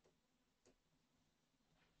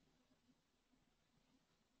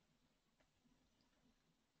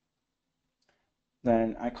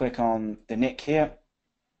 Then I click on the NIC here.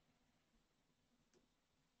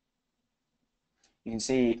 You can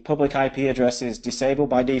see public IP address is disabled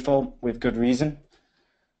by default with good reason.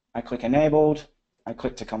 I click enabled, I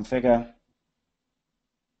click to configure.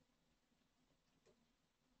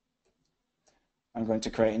 I'm going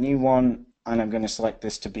to create a new one, and I'm going to select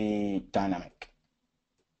this to be dynamic.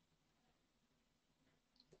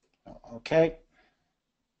 Okay.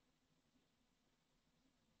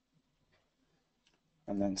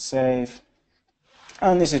 And then save.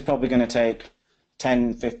 And this is probably going to take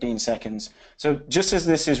 10-15 seconds. So just as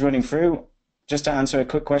this is running through, just to answer a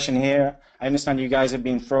quick question here, I understand you guys have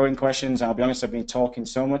been throwing questions. I'll be honest, I've been talking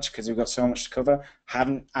so much because we've got so much to cover.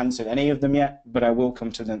 Haven't answered any of them yet, but I will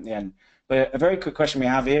come to them at the end. But a very quick question we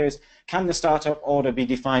have here is, can the startup order be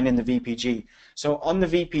defined in the VPG? So on the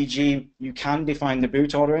VPG, you can define the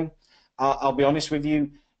boot ordering. I'll be honest with you,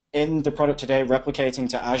 in the product today, replicating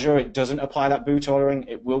to Azure, it doesn't apply that boot ordering.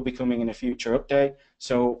 It will be coming in a future update.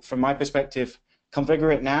 So from my perspective,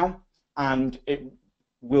 configure it now, and it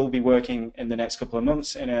will be working in the next couple of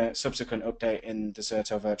months in a subsequent update in the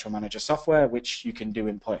Zerto Virtual Manager software, which you can do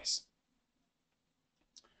in place.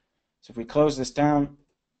 So if we close this down,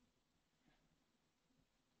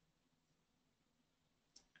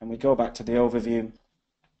 and we go back to the overview,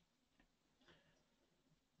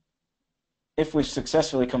 if we've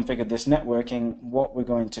successfully configured this networking, what we're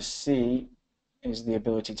going to see is the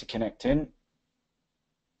ability to connect in.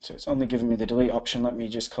 So it's only giving me the delete option. Let me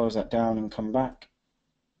just close that down and come back.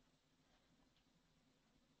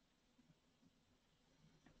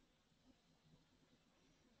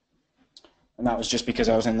 And that was just because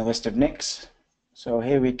I was in the list of NICs. So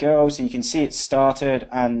here we go. So you can see it started,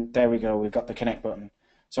 and there we go. We've got the connect button.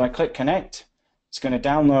 So I click connect. It's going to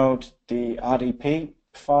download the RDP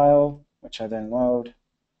file, which I then load.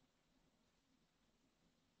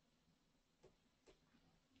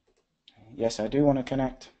 Yes, I do want to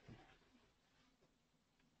connect.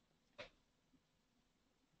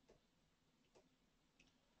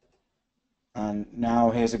 And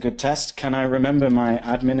now here's a good test. Can I remember my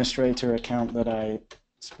administrator account that I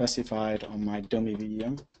specified on my dummy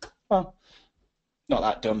VM? Well, not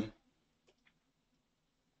that dumb.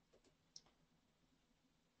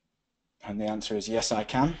 And the answer is yes, I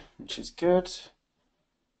can, which is good.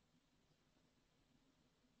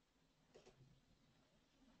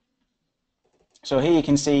 So here you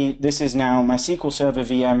can see this is now my SQL Server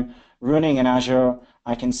VM running in Azure.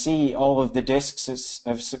 I can see all of the disks that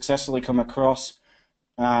have successfully come across.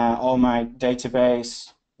 All my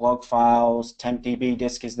database, log files, tempdb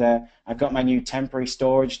disk is there. I've got my new temporary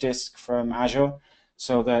storage disk from Azure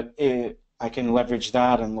so that I can leverage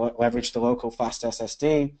that and leverage the local fast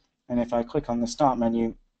SSD. And if I click on the Start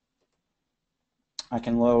menu, I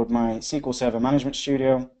can load my SQL Server Management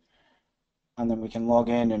Studio, and then we can log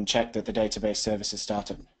in and check that the database service is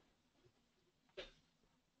started.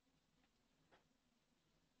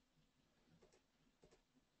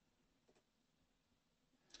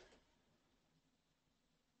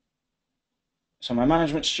 So my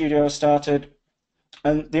Management Studio started,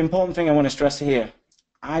 and the important thing I want to stress here,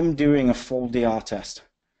 I'm doing a full DR test.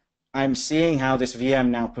 I'm seeing how this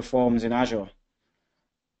VM now performs in Azure.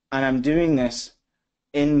 And I'm doing this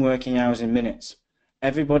in working hours in minutes.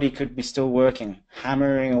 Everybody could be still working,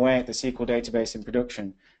 hammering away at the SQL database in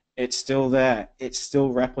production. It's still there. It's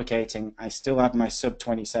still replicating. I still have my sub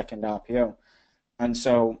 20-second RPO. And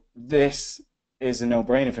so this is a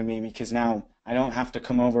no-brainer for me because now I don't have to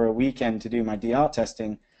come over a weekend to do my DR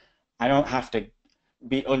testing. I don't have to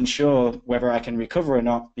be unsure whether I can recover or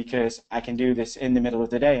not because I can do this in the middle of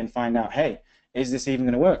the day and find out, hey, is this even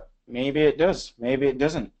going to work? Maybe it does, maybe it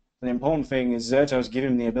doesn't. The important thing is Zerto's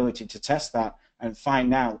giving me the ability to test that and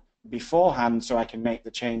find out beforehand so I can make the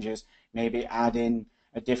changes, maybe add in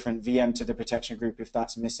a different VM to the protection group if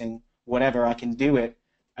that's missing, whatever, I can do it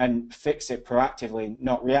and fix it proactively,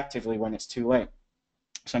 not reactively when it's too late.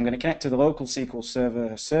 So I'm going to connect to the local SQL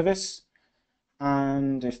Server service.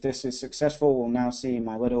 And if this is successful, we'll now see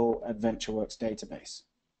my little AdventureWorks database,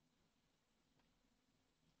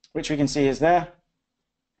 which we can see is there.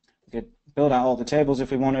 We could build out all the tables if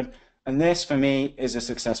we wanted. And this, for me, is a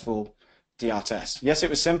successful DR test. Yes, it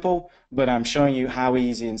was simple, but I'm showing you how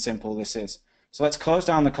easy and simple this is. So let's close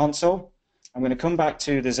down the console. I'm going to come back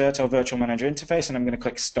to the Zerto Virtual Manager interface, and I'm going to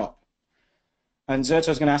click Stop. And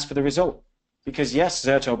Zerto's going to ask for the result. Because yes,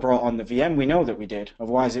 Zerto brought on the VM, we know that we did,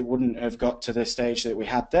 otherwise it wouldn't have got to the stage that we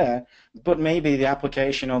had there, but maybe the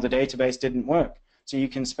application or the database didn't work. So you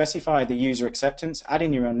can specify the user acceptance, add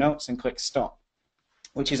in your own notes and click Stop,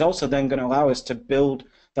 which is also then going to allow us to build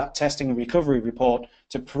that testing and recovery report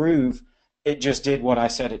to prove it just did what I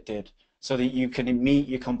said it did, so that you can meet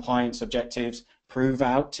your compliance objectives, prove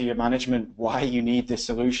out to your management why you need this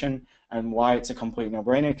solution and why it's a complete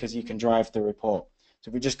no-brainer, because you can drive the report. So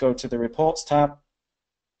if we just go to the Reports tab,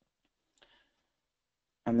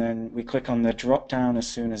 and then we click on the drop-down as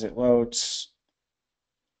soon as it loads.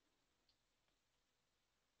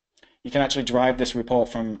 You can actually drive this report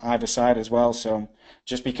from either side as well. So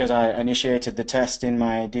just because I initiated the test in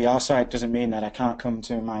my DR site doesn't mean that I can't come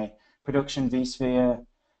to my production vSphere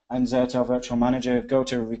and Zerto Virtual Manager, go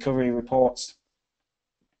to recovery reports.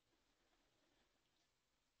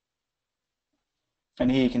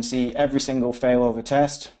 And here you can see every single failover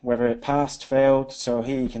test, whether it passed, failed. So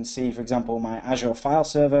here you can see, for example, my Azure file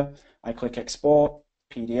server. I click export,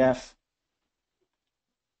 PDF.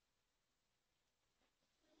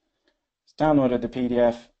 It's downloaded the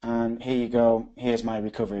PDF, and here you go. Here's my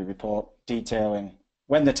recovery report detailing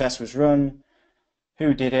when the test was run,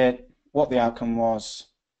 who did it, what the outcome was.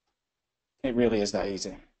 It really is that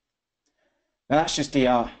easy. Now that's just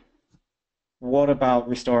DR. What about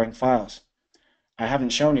restoring files? I haven't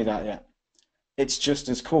shown you that yet. It's just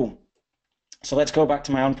as cool. So let's go back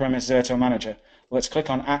to my on-premise Zerto Manager. Let's click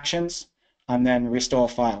on Actions and then Restore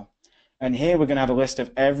File. And here we're going to have a list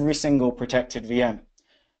of every single protected VM.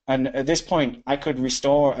 And at this point, I could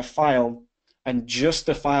restore a file and just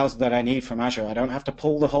the files that I need from Azure. I don't have to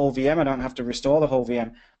pull the whole VM. I don't have to restore the whole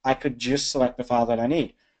VM. I could just select the file that I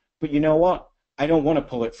need. But you know what? I don't want to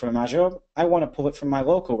pull it from Azure. I want to pull it from my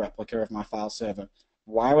local replica of my file server.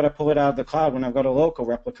 Why would I pull it out of the cloud when I've got a local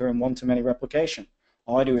replica and one-to-many replication?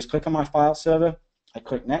 All I do is click on my file server, I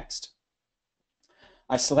click Next.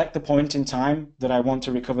 I select the point in time that I want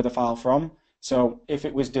to recover the file from. So if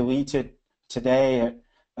it was deleted today at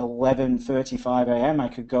 11:35 a.m., I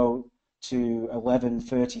could go to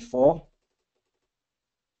 11:34.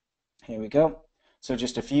 Here we go. So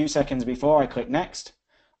just a few seconds before I click Next,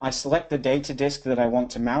 I select the data disk that I want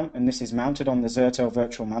to mount, and this is mounted on the Zerto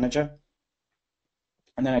Virtual Manager.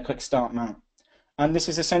 And then I click Start Mount. And this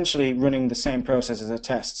is essentially running the same process as a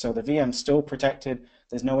test. So the VM's still protected.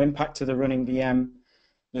 There's no impact to the running VM.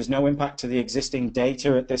 There's no impact to the existing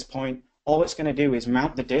data at this point. All it's going to do is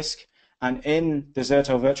mount the disk. And in the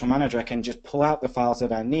Zerto Virtual Manager, I can just pull out the files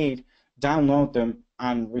that I need, download them,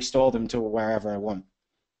 and restore them to wherever I want.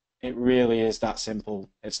 It really is that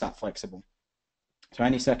simple. It's that flexible. So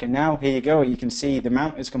any second now, here you go. You can see the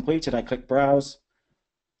mount is completed. I click Browse.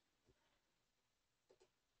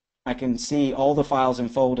 I can see all the files and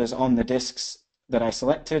folders on the disks that I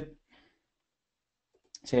selected.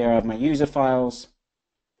 So here I have my user files.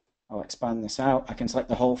 I'll expand this out. I can select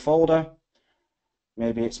the whole folder.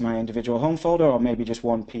 Maybe it's my individual home folder, or maybe just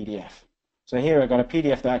one PDF. So here I've got a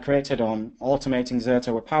PDF that I created on automating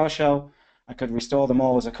Zerto with PowerShell. I could restore them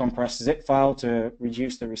all as a compressed zip file to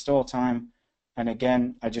reduce the restore time. And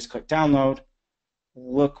again, I just click download.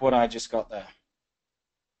 Look what I just got there.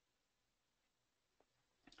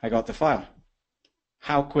 I got the file.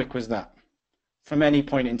 How quick was that? From any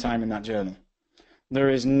point in time in that journal. There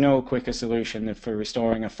is no quicker solution than for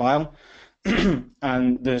restoring a file,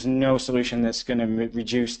 and there's no solution that's going to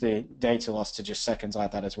reduce the data loss to just seconds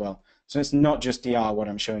like that as well. So it's not just DR what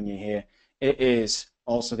I'm showing you here. It is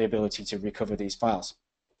also the ability to recover these files.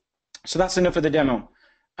 So that's enough of the demo.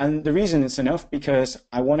 And the reason it's enough because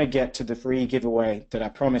I want to get to the free giveaway that I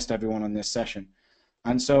promised everyone on this session.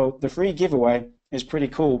 And so the free giveaway is pretty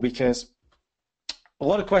cool because a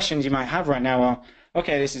lot of questions you might have right now are,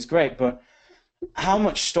 okay, this is great, but how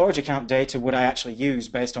much storage account data would I actually use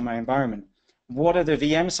based on my environment? What are the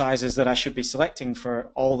VM sizes that I should be selecting for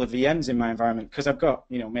all the VMs in my environment? Because I've got,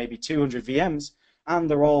 maybe 200 VMs, and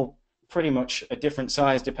they're all pretty much a different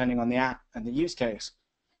size depending on the app and the use case.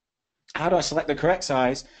 How do I select the correct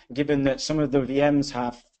size, given that some of the VMs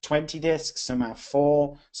have 20 disks, some have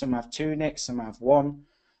 4, some have 2 NICs, some have 1?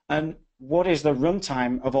 And what is the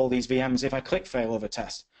runtime of all these VMs if I click failover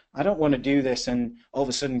test? I don't want to do this and all of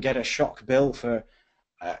a sudden get a shock bill for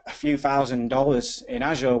a few $1,000s in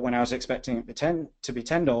Azure when I was expecting it to be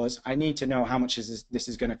 $10. I need to know how much this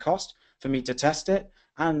is going to cost for me to test it,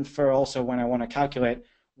 and for also when I want to calculate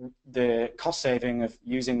the cost saving of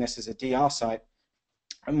using this as a DR site.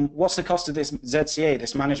 And what's the cost of this ZCA,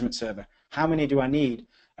 this management server? How many do I need?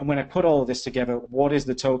 And when I put all of this together, what is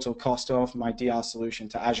the total cost of my DR solution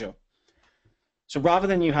to Azure? So rather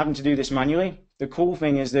than you having to do this manually, the cool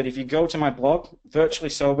thing is that if you go to my blog,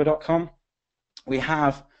 virtuallysober.com, I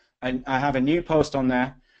have a new post on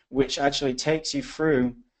there which actually takes you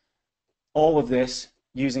through all of this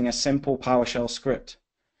using a simple PowerShell script.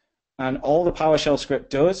 And all the PowerShell script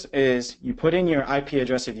does is you put in your IP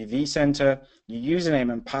address of your vCenter, your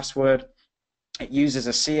username and password. It uses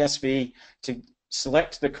a CSV to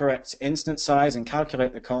select the correct instance size and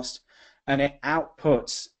calculate the cost, and it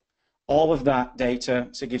outputs all of that data.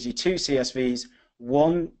 So it gives you 2 CSVs,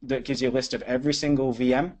 one that gives you a list of every single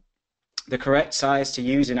VM, the correct size to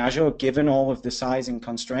use in Azure given all of the sizing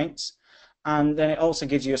constraints, and then it also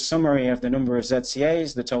gives you a summary of the number of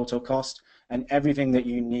ZCAs, the total cost, and everything that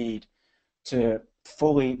you need to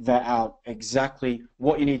fully vet out exactly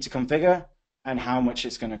what you need to configure and how much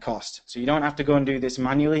it's going to cost. So you don't have to go and do this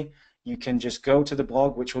manually. You can just go to the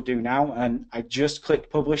blog, which we'll do now, and I just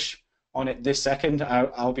clicked publish on it this second.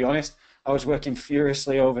 I'll be honest, I was working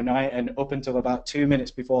furiously overnight and up until about 2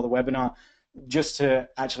 minutes before the webinar just to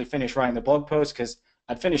actually finish writing the blog post, because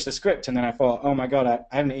I'd finished the script and then I thought, oh my God,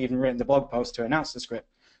 I haven't even written the blog post to announce the script.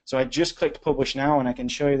 So I just clicked publish now, and I can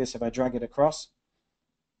show you this if I drag it across.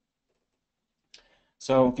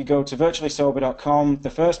 So if you go to virtuallysober.com, the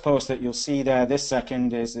first post that you'll see there this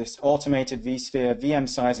second is this automated vSphere VM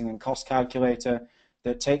sizing and cost calculator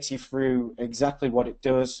that takes you through exactly what it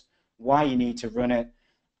does, why you need to run it,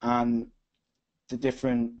 and the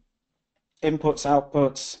different inputs,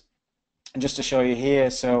 outputs, and just to show you here.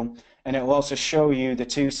 So, and it will also show you the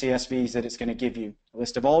 2 CSVs that it's going to give you. A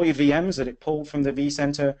list of all your VMs that it pulled from the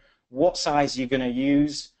vCenter, what size you're going to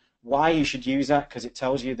use, why you should use that, because it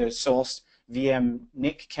tells you the source VM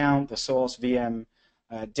NIC count, the source VM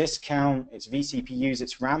disk count, its vCPUs,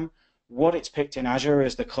 its RAM, what it's picked in Azure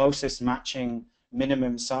as the closest matching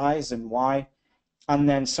minimum size and why, and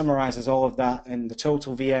then summarizes all of that in the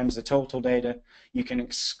total VMs, the total data. You can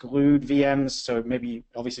exclude VMs, so maybe you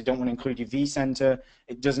obviously don't want to include your vCenter.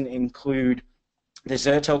 It doesn't include the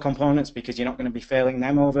Zerto components because you're not going to be failing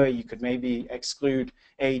them over. You could maybe exclude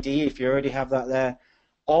AD if you already have that there.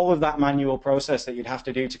 All of that manual process that you'd have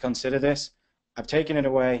to do to consider this, I've taken it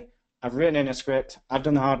away. I've written in a script. I've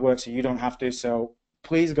done the hard work so you don't have to. So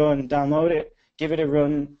please go and download it, give it a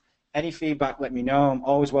run. Any feedback, let me know. I'm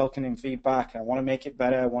always welcoming feedback. I want to make it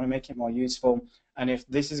better. I want to make it more useful. And if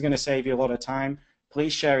this is going to save you a lot of time,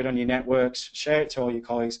 please share it on your networks. Share it to all your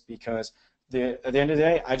colleagues, because at the end of the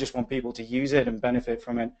day, I just want people to use it and benefit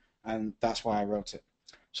from it. And that's why I wrote it.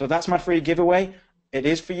 So that's my free giveaway. It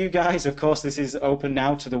is for you guys. Of course, this is open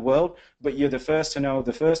now to the world, but you're the first to know,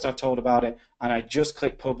 the first I've told about it, and I just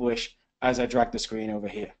click publish as I drag the screen over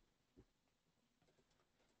here.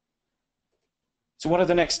 So what are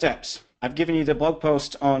the next steps? I've given you the blog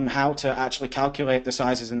post on how to actually calculate the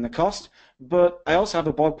sizes and the cost, but I also have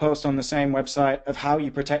a blog post on the same website of how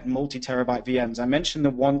you protect multi-terabyte VMs. I mentioned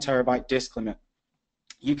the 1 terabyte disk limit.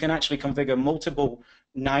 You can actually configure multiple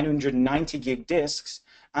 990 gig disks,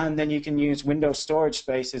 and then you can use Windows storage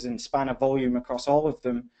spaces and span a volume across all of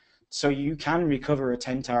them, so you can recover a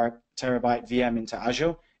 10 terabyte VM into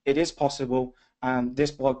Azure. It is possible, and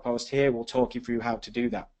this blog post here will talk you through how to do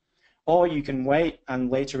that. Or you can wait, and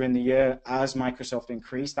later in the year, as Microsoft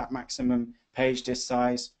increase that maximum page disk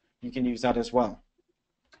size, you can use that as well.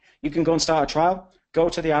 You can go and start a trial. Go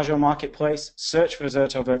to the Azure Marketplace, search for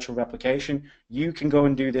Zerto Virtual Replication. You can go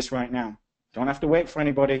and do this right now. Don't have to wait for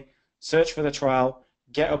anybody. Search for the trial,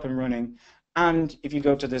 get up and running. And if you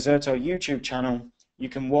go to the Zerto YouTube channel, you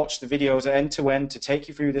can watch the videos end to end to take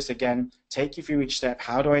you through this again, take you through each step.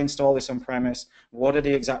 How do I install this on premise? What are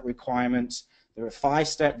the exact requirements? There are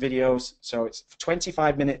 5-step videos, so it's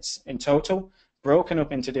 25 minutes in total, broken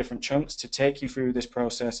up into different chunks to take you through this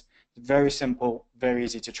process. Very simple, very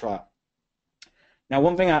easy to try. Now,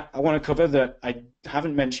 one thing I want to cover that I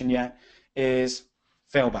haven't mentioned yet is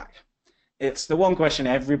failback. It's the one question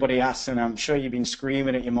everybody asks, and I'm sure you've been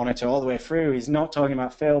screaming at your monitor all the way through. He's not talking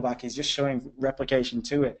about failback, he's just showing replication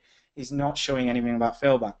to it. He's not showing anything about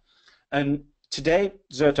failback. And today,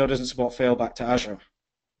 Zerto doesn't support failback to Azure,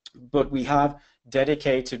 but we have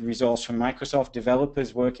dedicated resource from Microsoft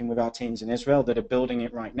developers working with our teams in Israel that are building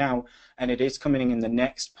it right now, and it is coming in the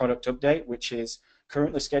next product update, which is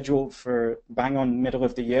currently scheduled for bang on middle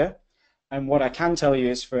of the year. And what I can tell you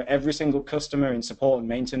is for every single customer in support and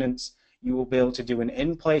maintenance, you will be able to do an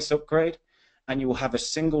in-place upgrade, and you will have a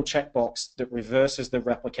single checkbox that reverses the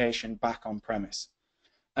replication back on premise.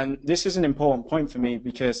 And this is an important point for me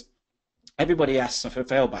because everybody asks for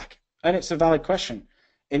failback, and it's a valid question.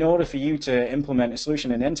 In order for you to implement a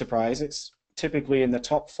solution in enterprise, it's typically in the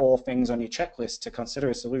top 4 things on your checklist to consider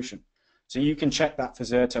a solution. So you can check that for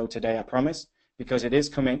Zerto today, I promise, because it is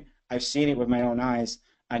coming. I've seen it with my own eyes,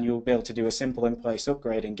 and you'll be able to do a simple in-place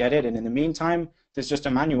upgrade and get it. And in the meantime, there's just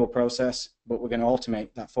a manual process, but we're going to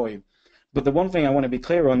automate that for you. But the one thing I want to be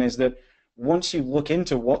clear on is that once you look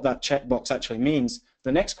into what that checkbox actually means,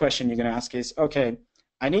 the next question you're going to ask is, okay,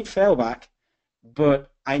 I need failback,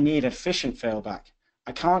 but I need efficient failback.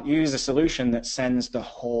 I can't use a solution that sends the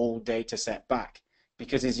whole data set back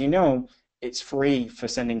because, as you know, it's free for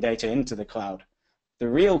sending data into the cloud. The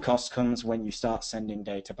real cost comes when you start sending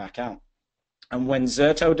data back out. And when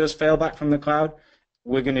Zerto does failback from the cloud,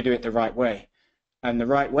 we're going to do it the right way. And the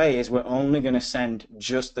right way is we're only going to send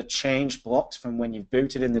just the changed blocks from when you've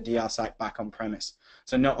booted in the DR site back on premise.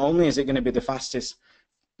 So not only is it going to be the fastest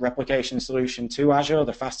replication solution to Azure,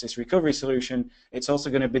 the fastest recovery solution, it's also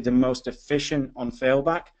going to be the most efficient on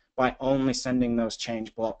failback by only sending those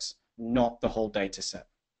change blocks, not the whole data set.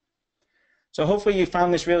 So hopefully you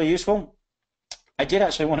found this really useful. I did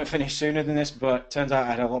actually want to finish sooner than this, but turns out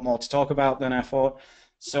I had a lot more to talk about than I thought.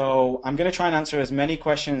 So I'm going to try and answer as many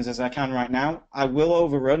questions as I can right now. I will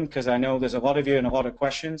overrun because I know there's a lot of you and a lot of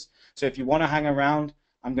questions. So if you want to hang around,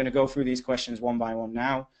 I'm going to go through these questions one by one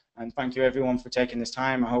now. And thank you everyone for taking this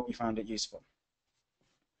time. I hope you found it useful.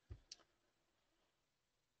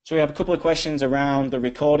 So we have a couple of questions around the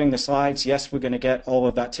recording, the slides. Yes, we're going to get all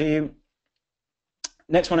of that to you.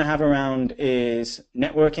 Next one I have around is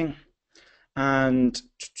networking. And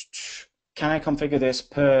can I configure this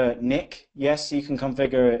per NIC? Yes, you can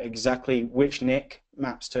configure exactly which NIC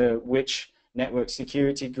maps to which network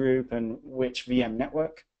security group and which VM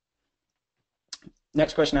network.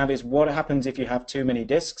 Next question I have is what happens if you have too many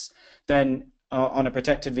disks then on a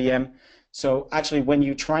protected VM? So actually when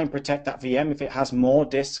you try and protect that VM, if it has more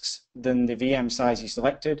disks than the VM size you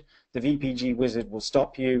selected, the VPG wizard will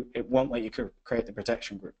stop you. It won't let you create the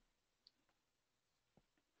protection group.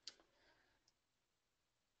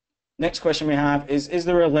 Next question we have is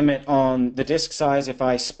there a limit on the disk size if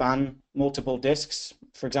I span multiple disks,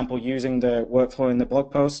 for example, using the workflow in the blog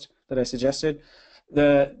post that I suggested?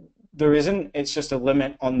 There isn't. It's just a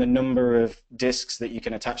limit on the number of disks that you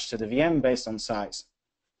can attach to the VM based on size.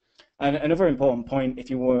 And another important point, if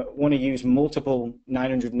you want to use multiple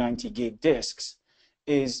 990 gig disks,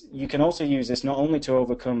 is you can also use this not only to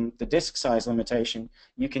overcome the disk size limitation,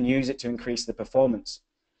 you can use it to increase the performance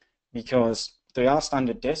because they are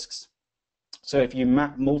standard disks. So if you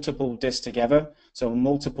map multiple disks together,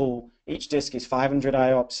 so each disk is 500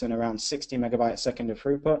 IOPS and around 60 megabytes a second of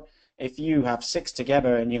throughput. If you have 6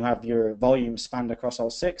 together and you have your volume spanned across all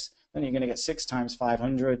 6, then you're going to get 6 times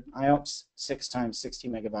 500 IOPS, 6 times 60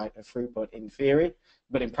 megabyte of throughput in theory.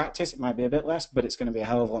 But in practice, it might be a bit less, but it's going to be a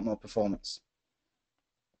hell of a lot more performance.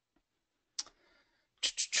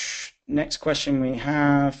 Next question we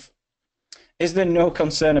have. Is there no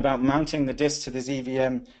concern about mounting the disk to the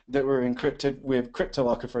ZVM that were encrypted with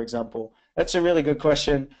CryptoLocker, for example? That's a really good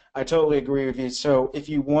question. I totally agree with you. So if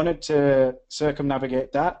you wanted to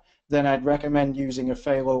circumnavigate that, then I'd recommend using a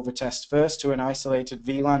failover test first to an isolated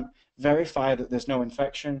VLAN, verify that there's no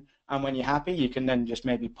infection, and when you're happy, you can then just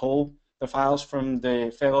maybe pull the files from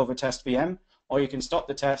the failover test VM, or you can stop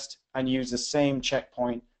the test and use the same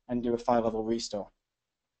checkpoint and do a file level restore.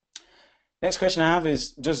 Next question I have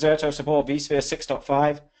is, does Zerto support vSphere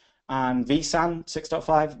 6.5 and vSAN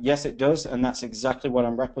 6.5? Yes, it does, and that's exactly what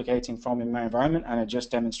I'm replicating from in my environment, and I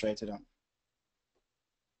just demonstrated on.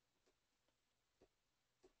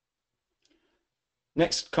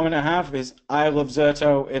 Next comment I have is, I love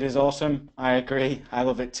Zerto. It is awesome. I agree. I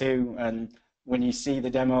love it too. And when you see the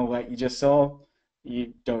demo like you just saw,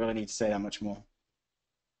 you don't really need to say that much more.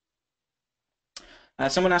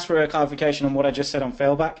 Someone asked for a clarification on what I just said on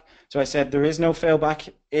failback. So I said there is no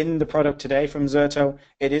failback in the product today from Zerto.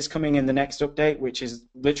 It is coming in the next update, which is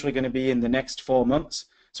literally going to be in the next 4 months.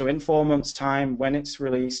 So in 4 months' time, when it's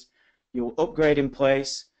released, you'll upgrade in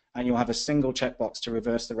place and you'll have a single checkbox to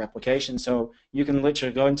reverse the replication. So you can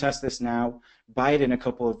literally go and test this now, buy it in a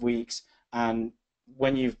couple of weeks, and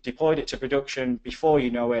when you've deployed it to production, before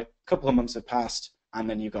you know it, a couple of months have passed, and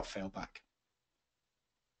then you've got failback.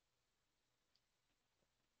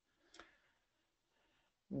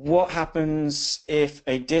 What happens if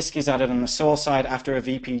a disk is added on the source side after a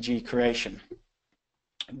VPG creation?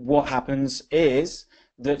 What happens is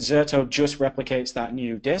that Zerto just replicates that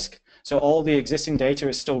new disk. So all the existing data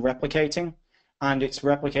is still replicating, and it's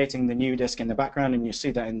replicating the new disk in the background, and you see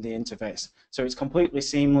that in the interface. So it's completely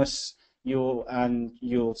seamless. You'll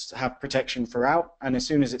have protection throughout, and as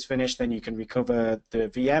soon as it's finished, then you can recover the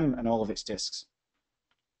VM and all of its disks.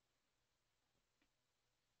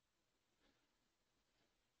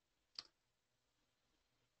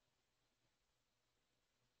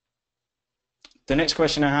 The next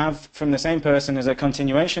question I have from the same person as a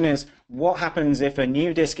continuation is, what happens if a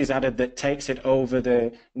new disk is added that takes it over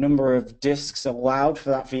the number of disks allowed for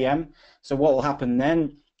that VM? So what will happen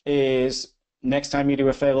then is, next time you do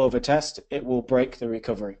a failover test, it will break the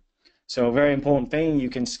recovery. So a very important thing, you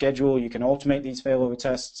can schedule, you can automate these failover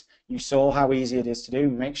tests. You saw how easy it is to do.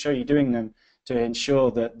 Make sure you're doing them to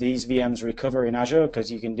ensure that these VMs recover in Azure,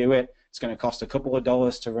 because you can do it. It's going to cost a couple of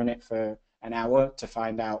dollars to run it for an hour to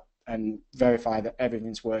find out and verify that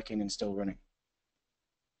everything's working and still running.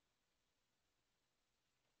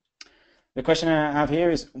 The question I have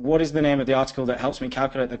here is, what is the name of the article that helps me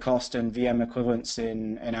calculate the cost and VM equivalents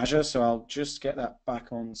in Azure? So I'll just get that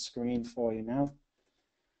back on screen for you now.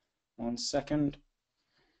 1 second.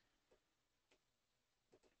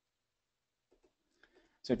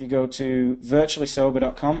 So if you go to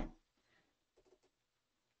virtuallysober.com,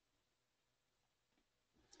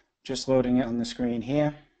 just loading it on the screen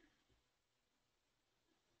here.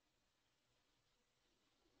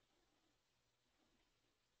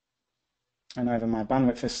 And either my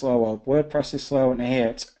bandwidth is slow or WordPress is slow. And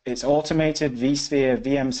here it's automated vSphere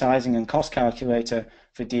VM sizing and cost calculator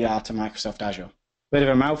for DR to Microsoft Azure. Bit of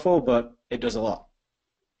a mouthful, but it does a lot.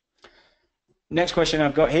 Next question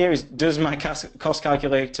I've got here is, does my cost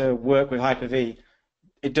calculator work with Hyper-V?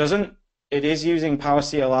 It doesn't. It is using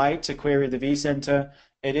PowerCLI to query the vCenter.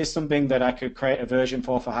 It is something that I could create a version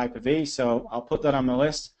for Hyper-V, so I'll put that on my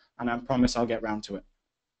list, and I promise I'll get round to it.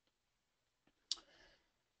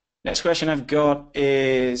 Next question I've got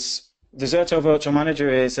is, the Zerto Virtual Manager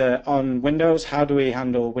is on Windows. How do we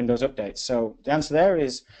handle Windows updates? So the answer there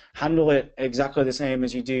is, handle it exactly the same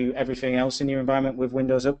as you do everything else in your environment with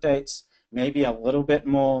Windows updates. Maybe a little bit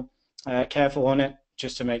more careful on it,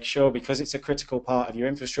 just to make sure, because it's a critical part of your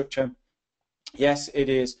infrastructure. Yes, it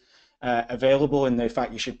is available in the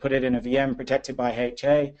fact you should put it in a VM protected by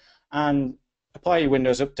HA, and apply your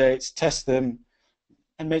Windows updates, test them,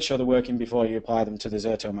 and make sure they're working before you apply them to the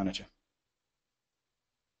Zerto Manager.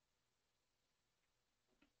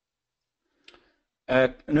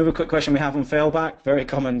 Another quick question we have on failback, very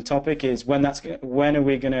common topic, is when are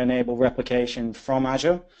we going to enable replication from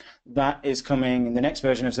Azure? That is coming in the next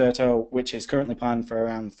version of Zerto, which is currently planned for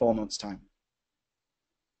around 4 months' time.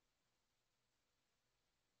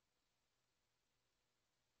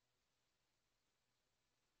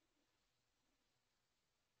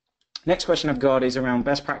 Next question I've got is around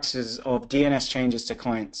best practices of DNS changes to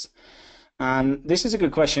clients. And this is a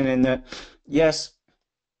good question in that, yes,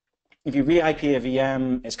 if you re-IP a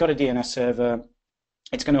VM, it's got a DNS server,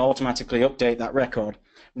 it's going to automatically update that record.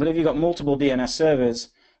 But if you've got multiple DNS servers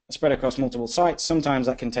spread across multiple sites, sometimes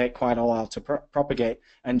that can take quite a while to propagate.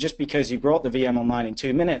 And just because you brought the VM online in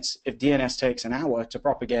 2 minutes, if DNS takes an hour to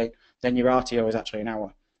propagate, then your RTO is actually an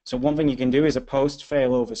hour. So one thing you can do is a post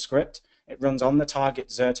failover script. It runs on the target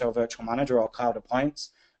Zerto Virtual Manager or cloud appliance.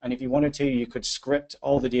 And if you wanted to, you could script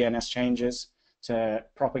all the DNS changes to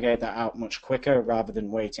propagate that out much quicker rather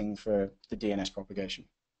than waiting for the DNS propagation.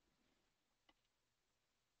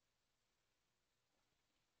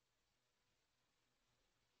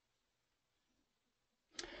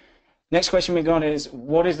 Next question we got is,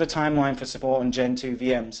 what is the timeline for support on Gen 2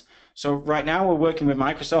 VMs? So right now we're working with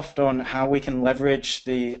Microsoft on how we can leverage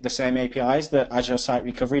the same APIs that Azure Site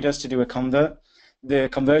Recovery does to do a convert. The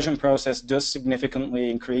conversion process does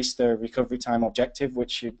significantly increase the recovery time objective,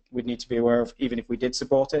 which you would need to be aware of even if we did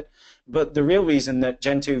support it. But the real reason that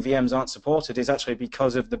Gen 2 VMs aren't supported is actually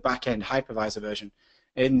because of the back-end hypervisor version,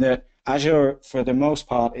 in that Azure, for the most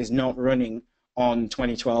part, is not running on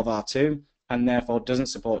 2012 R2 and therefore doesn't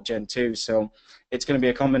support Gen 2. So it's going to be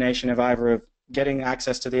a combination of either getting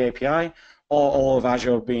access to the API or all of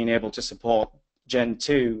Azure being able to support Gen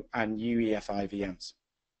 2 and UEFI VMs.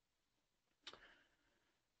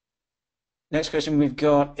 Next question we've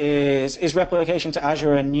got is replication to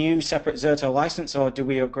Azure a new separate Zerto license, or do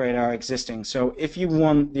we upgrade our existing? So if you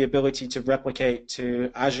want the ability to replicate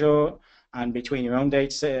to Azure and between your own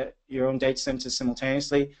data centers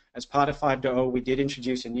simultaneously, as part of 5.0, we did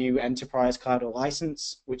introduce a new enterprise cloud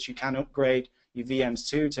license, which you can upgrade your VMs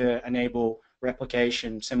to enable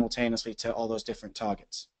replication simultaneously to all those different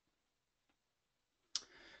targets.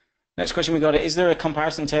 Next question we got, is there a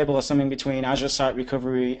comparison table or something between Azure Site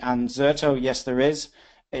Recovery and Zerto? Yes, there is.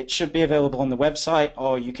 It should be available on the website,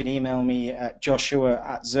 or you can email me at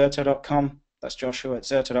joshua@zerto.com. That's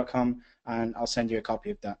joshua@zerto.com, and I'll send you a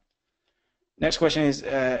copy of that. Next question is,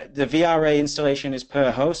 the VRA installation is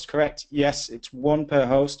per host, correct? Yes, it's one per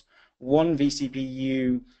host, one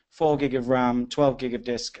vCPU, 4 gig of RAM, 12 gig of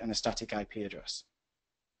disk, and a static IP address.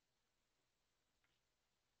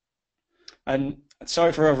 And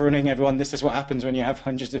sorry for overrunning everyone. This is what happens when you have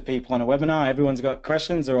hundreds of people on a webinar. Everyone's got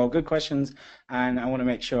questions. They're all good questions, and I want to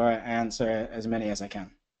make sure I answer as many as I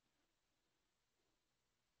can.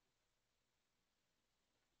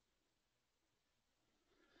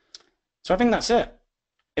 So I think that's it.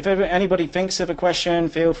 If anybody thinks of a question,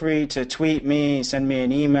 feel free to tweet me, send me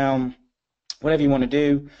an email, whatever you want to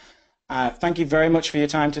do. Thank you very much for your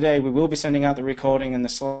time today. We will be sending out the recording and the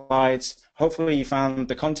slides. Hopefully you found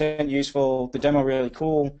the content useful, the demo really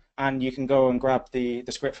cool, and you can go and grab the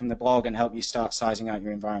script from the blog and help you start sizing out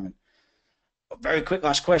your environment. A very quick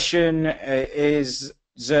last question, is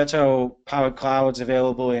Zerto powered clouds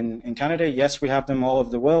available in Canada? Yes, we have them all over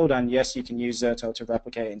the world, and yes, you can use Zerto to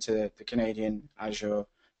replicate into the Canadian Azure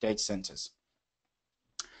data centers.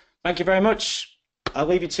 Thank you very much. I'll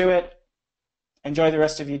leave you to it. Enjoy the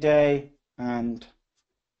rest of your day, and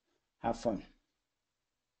Have fun.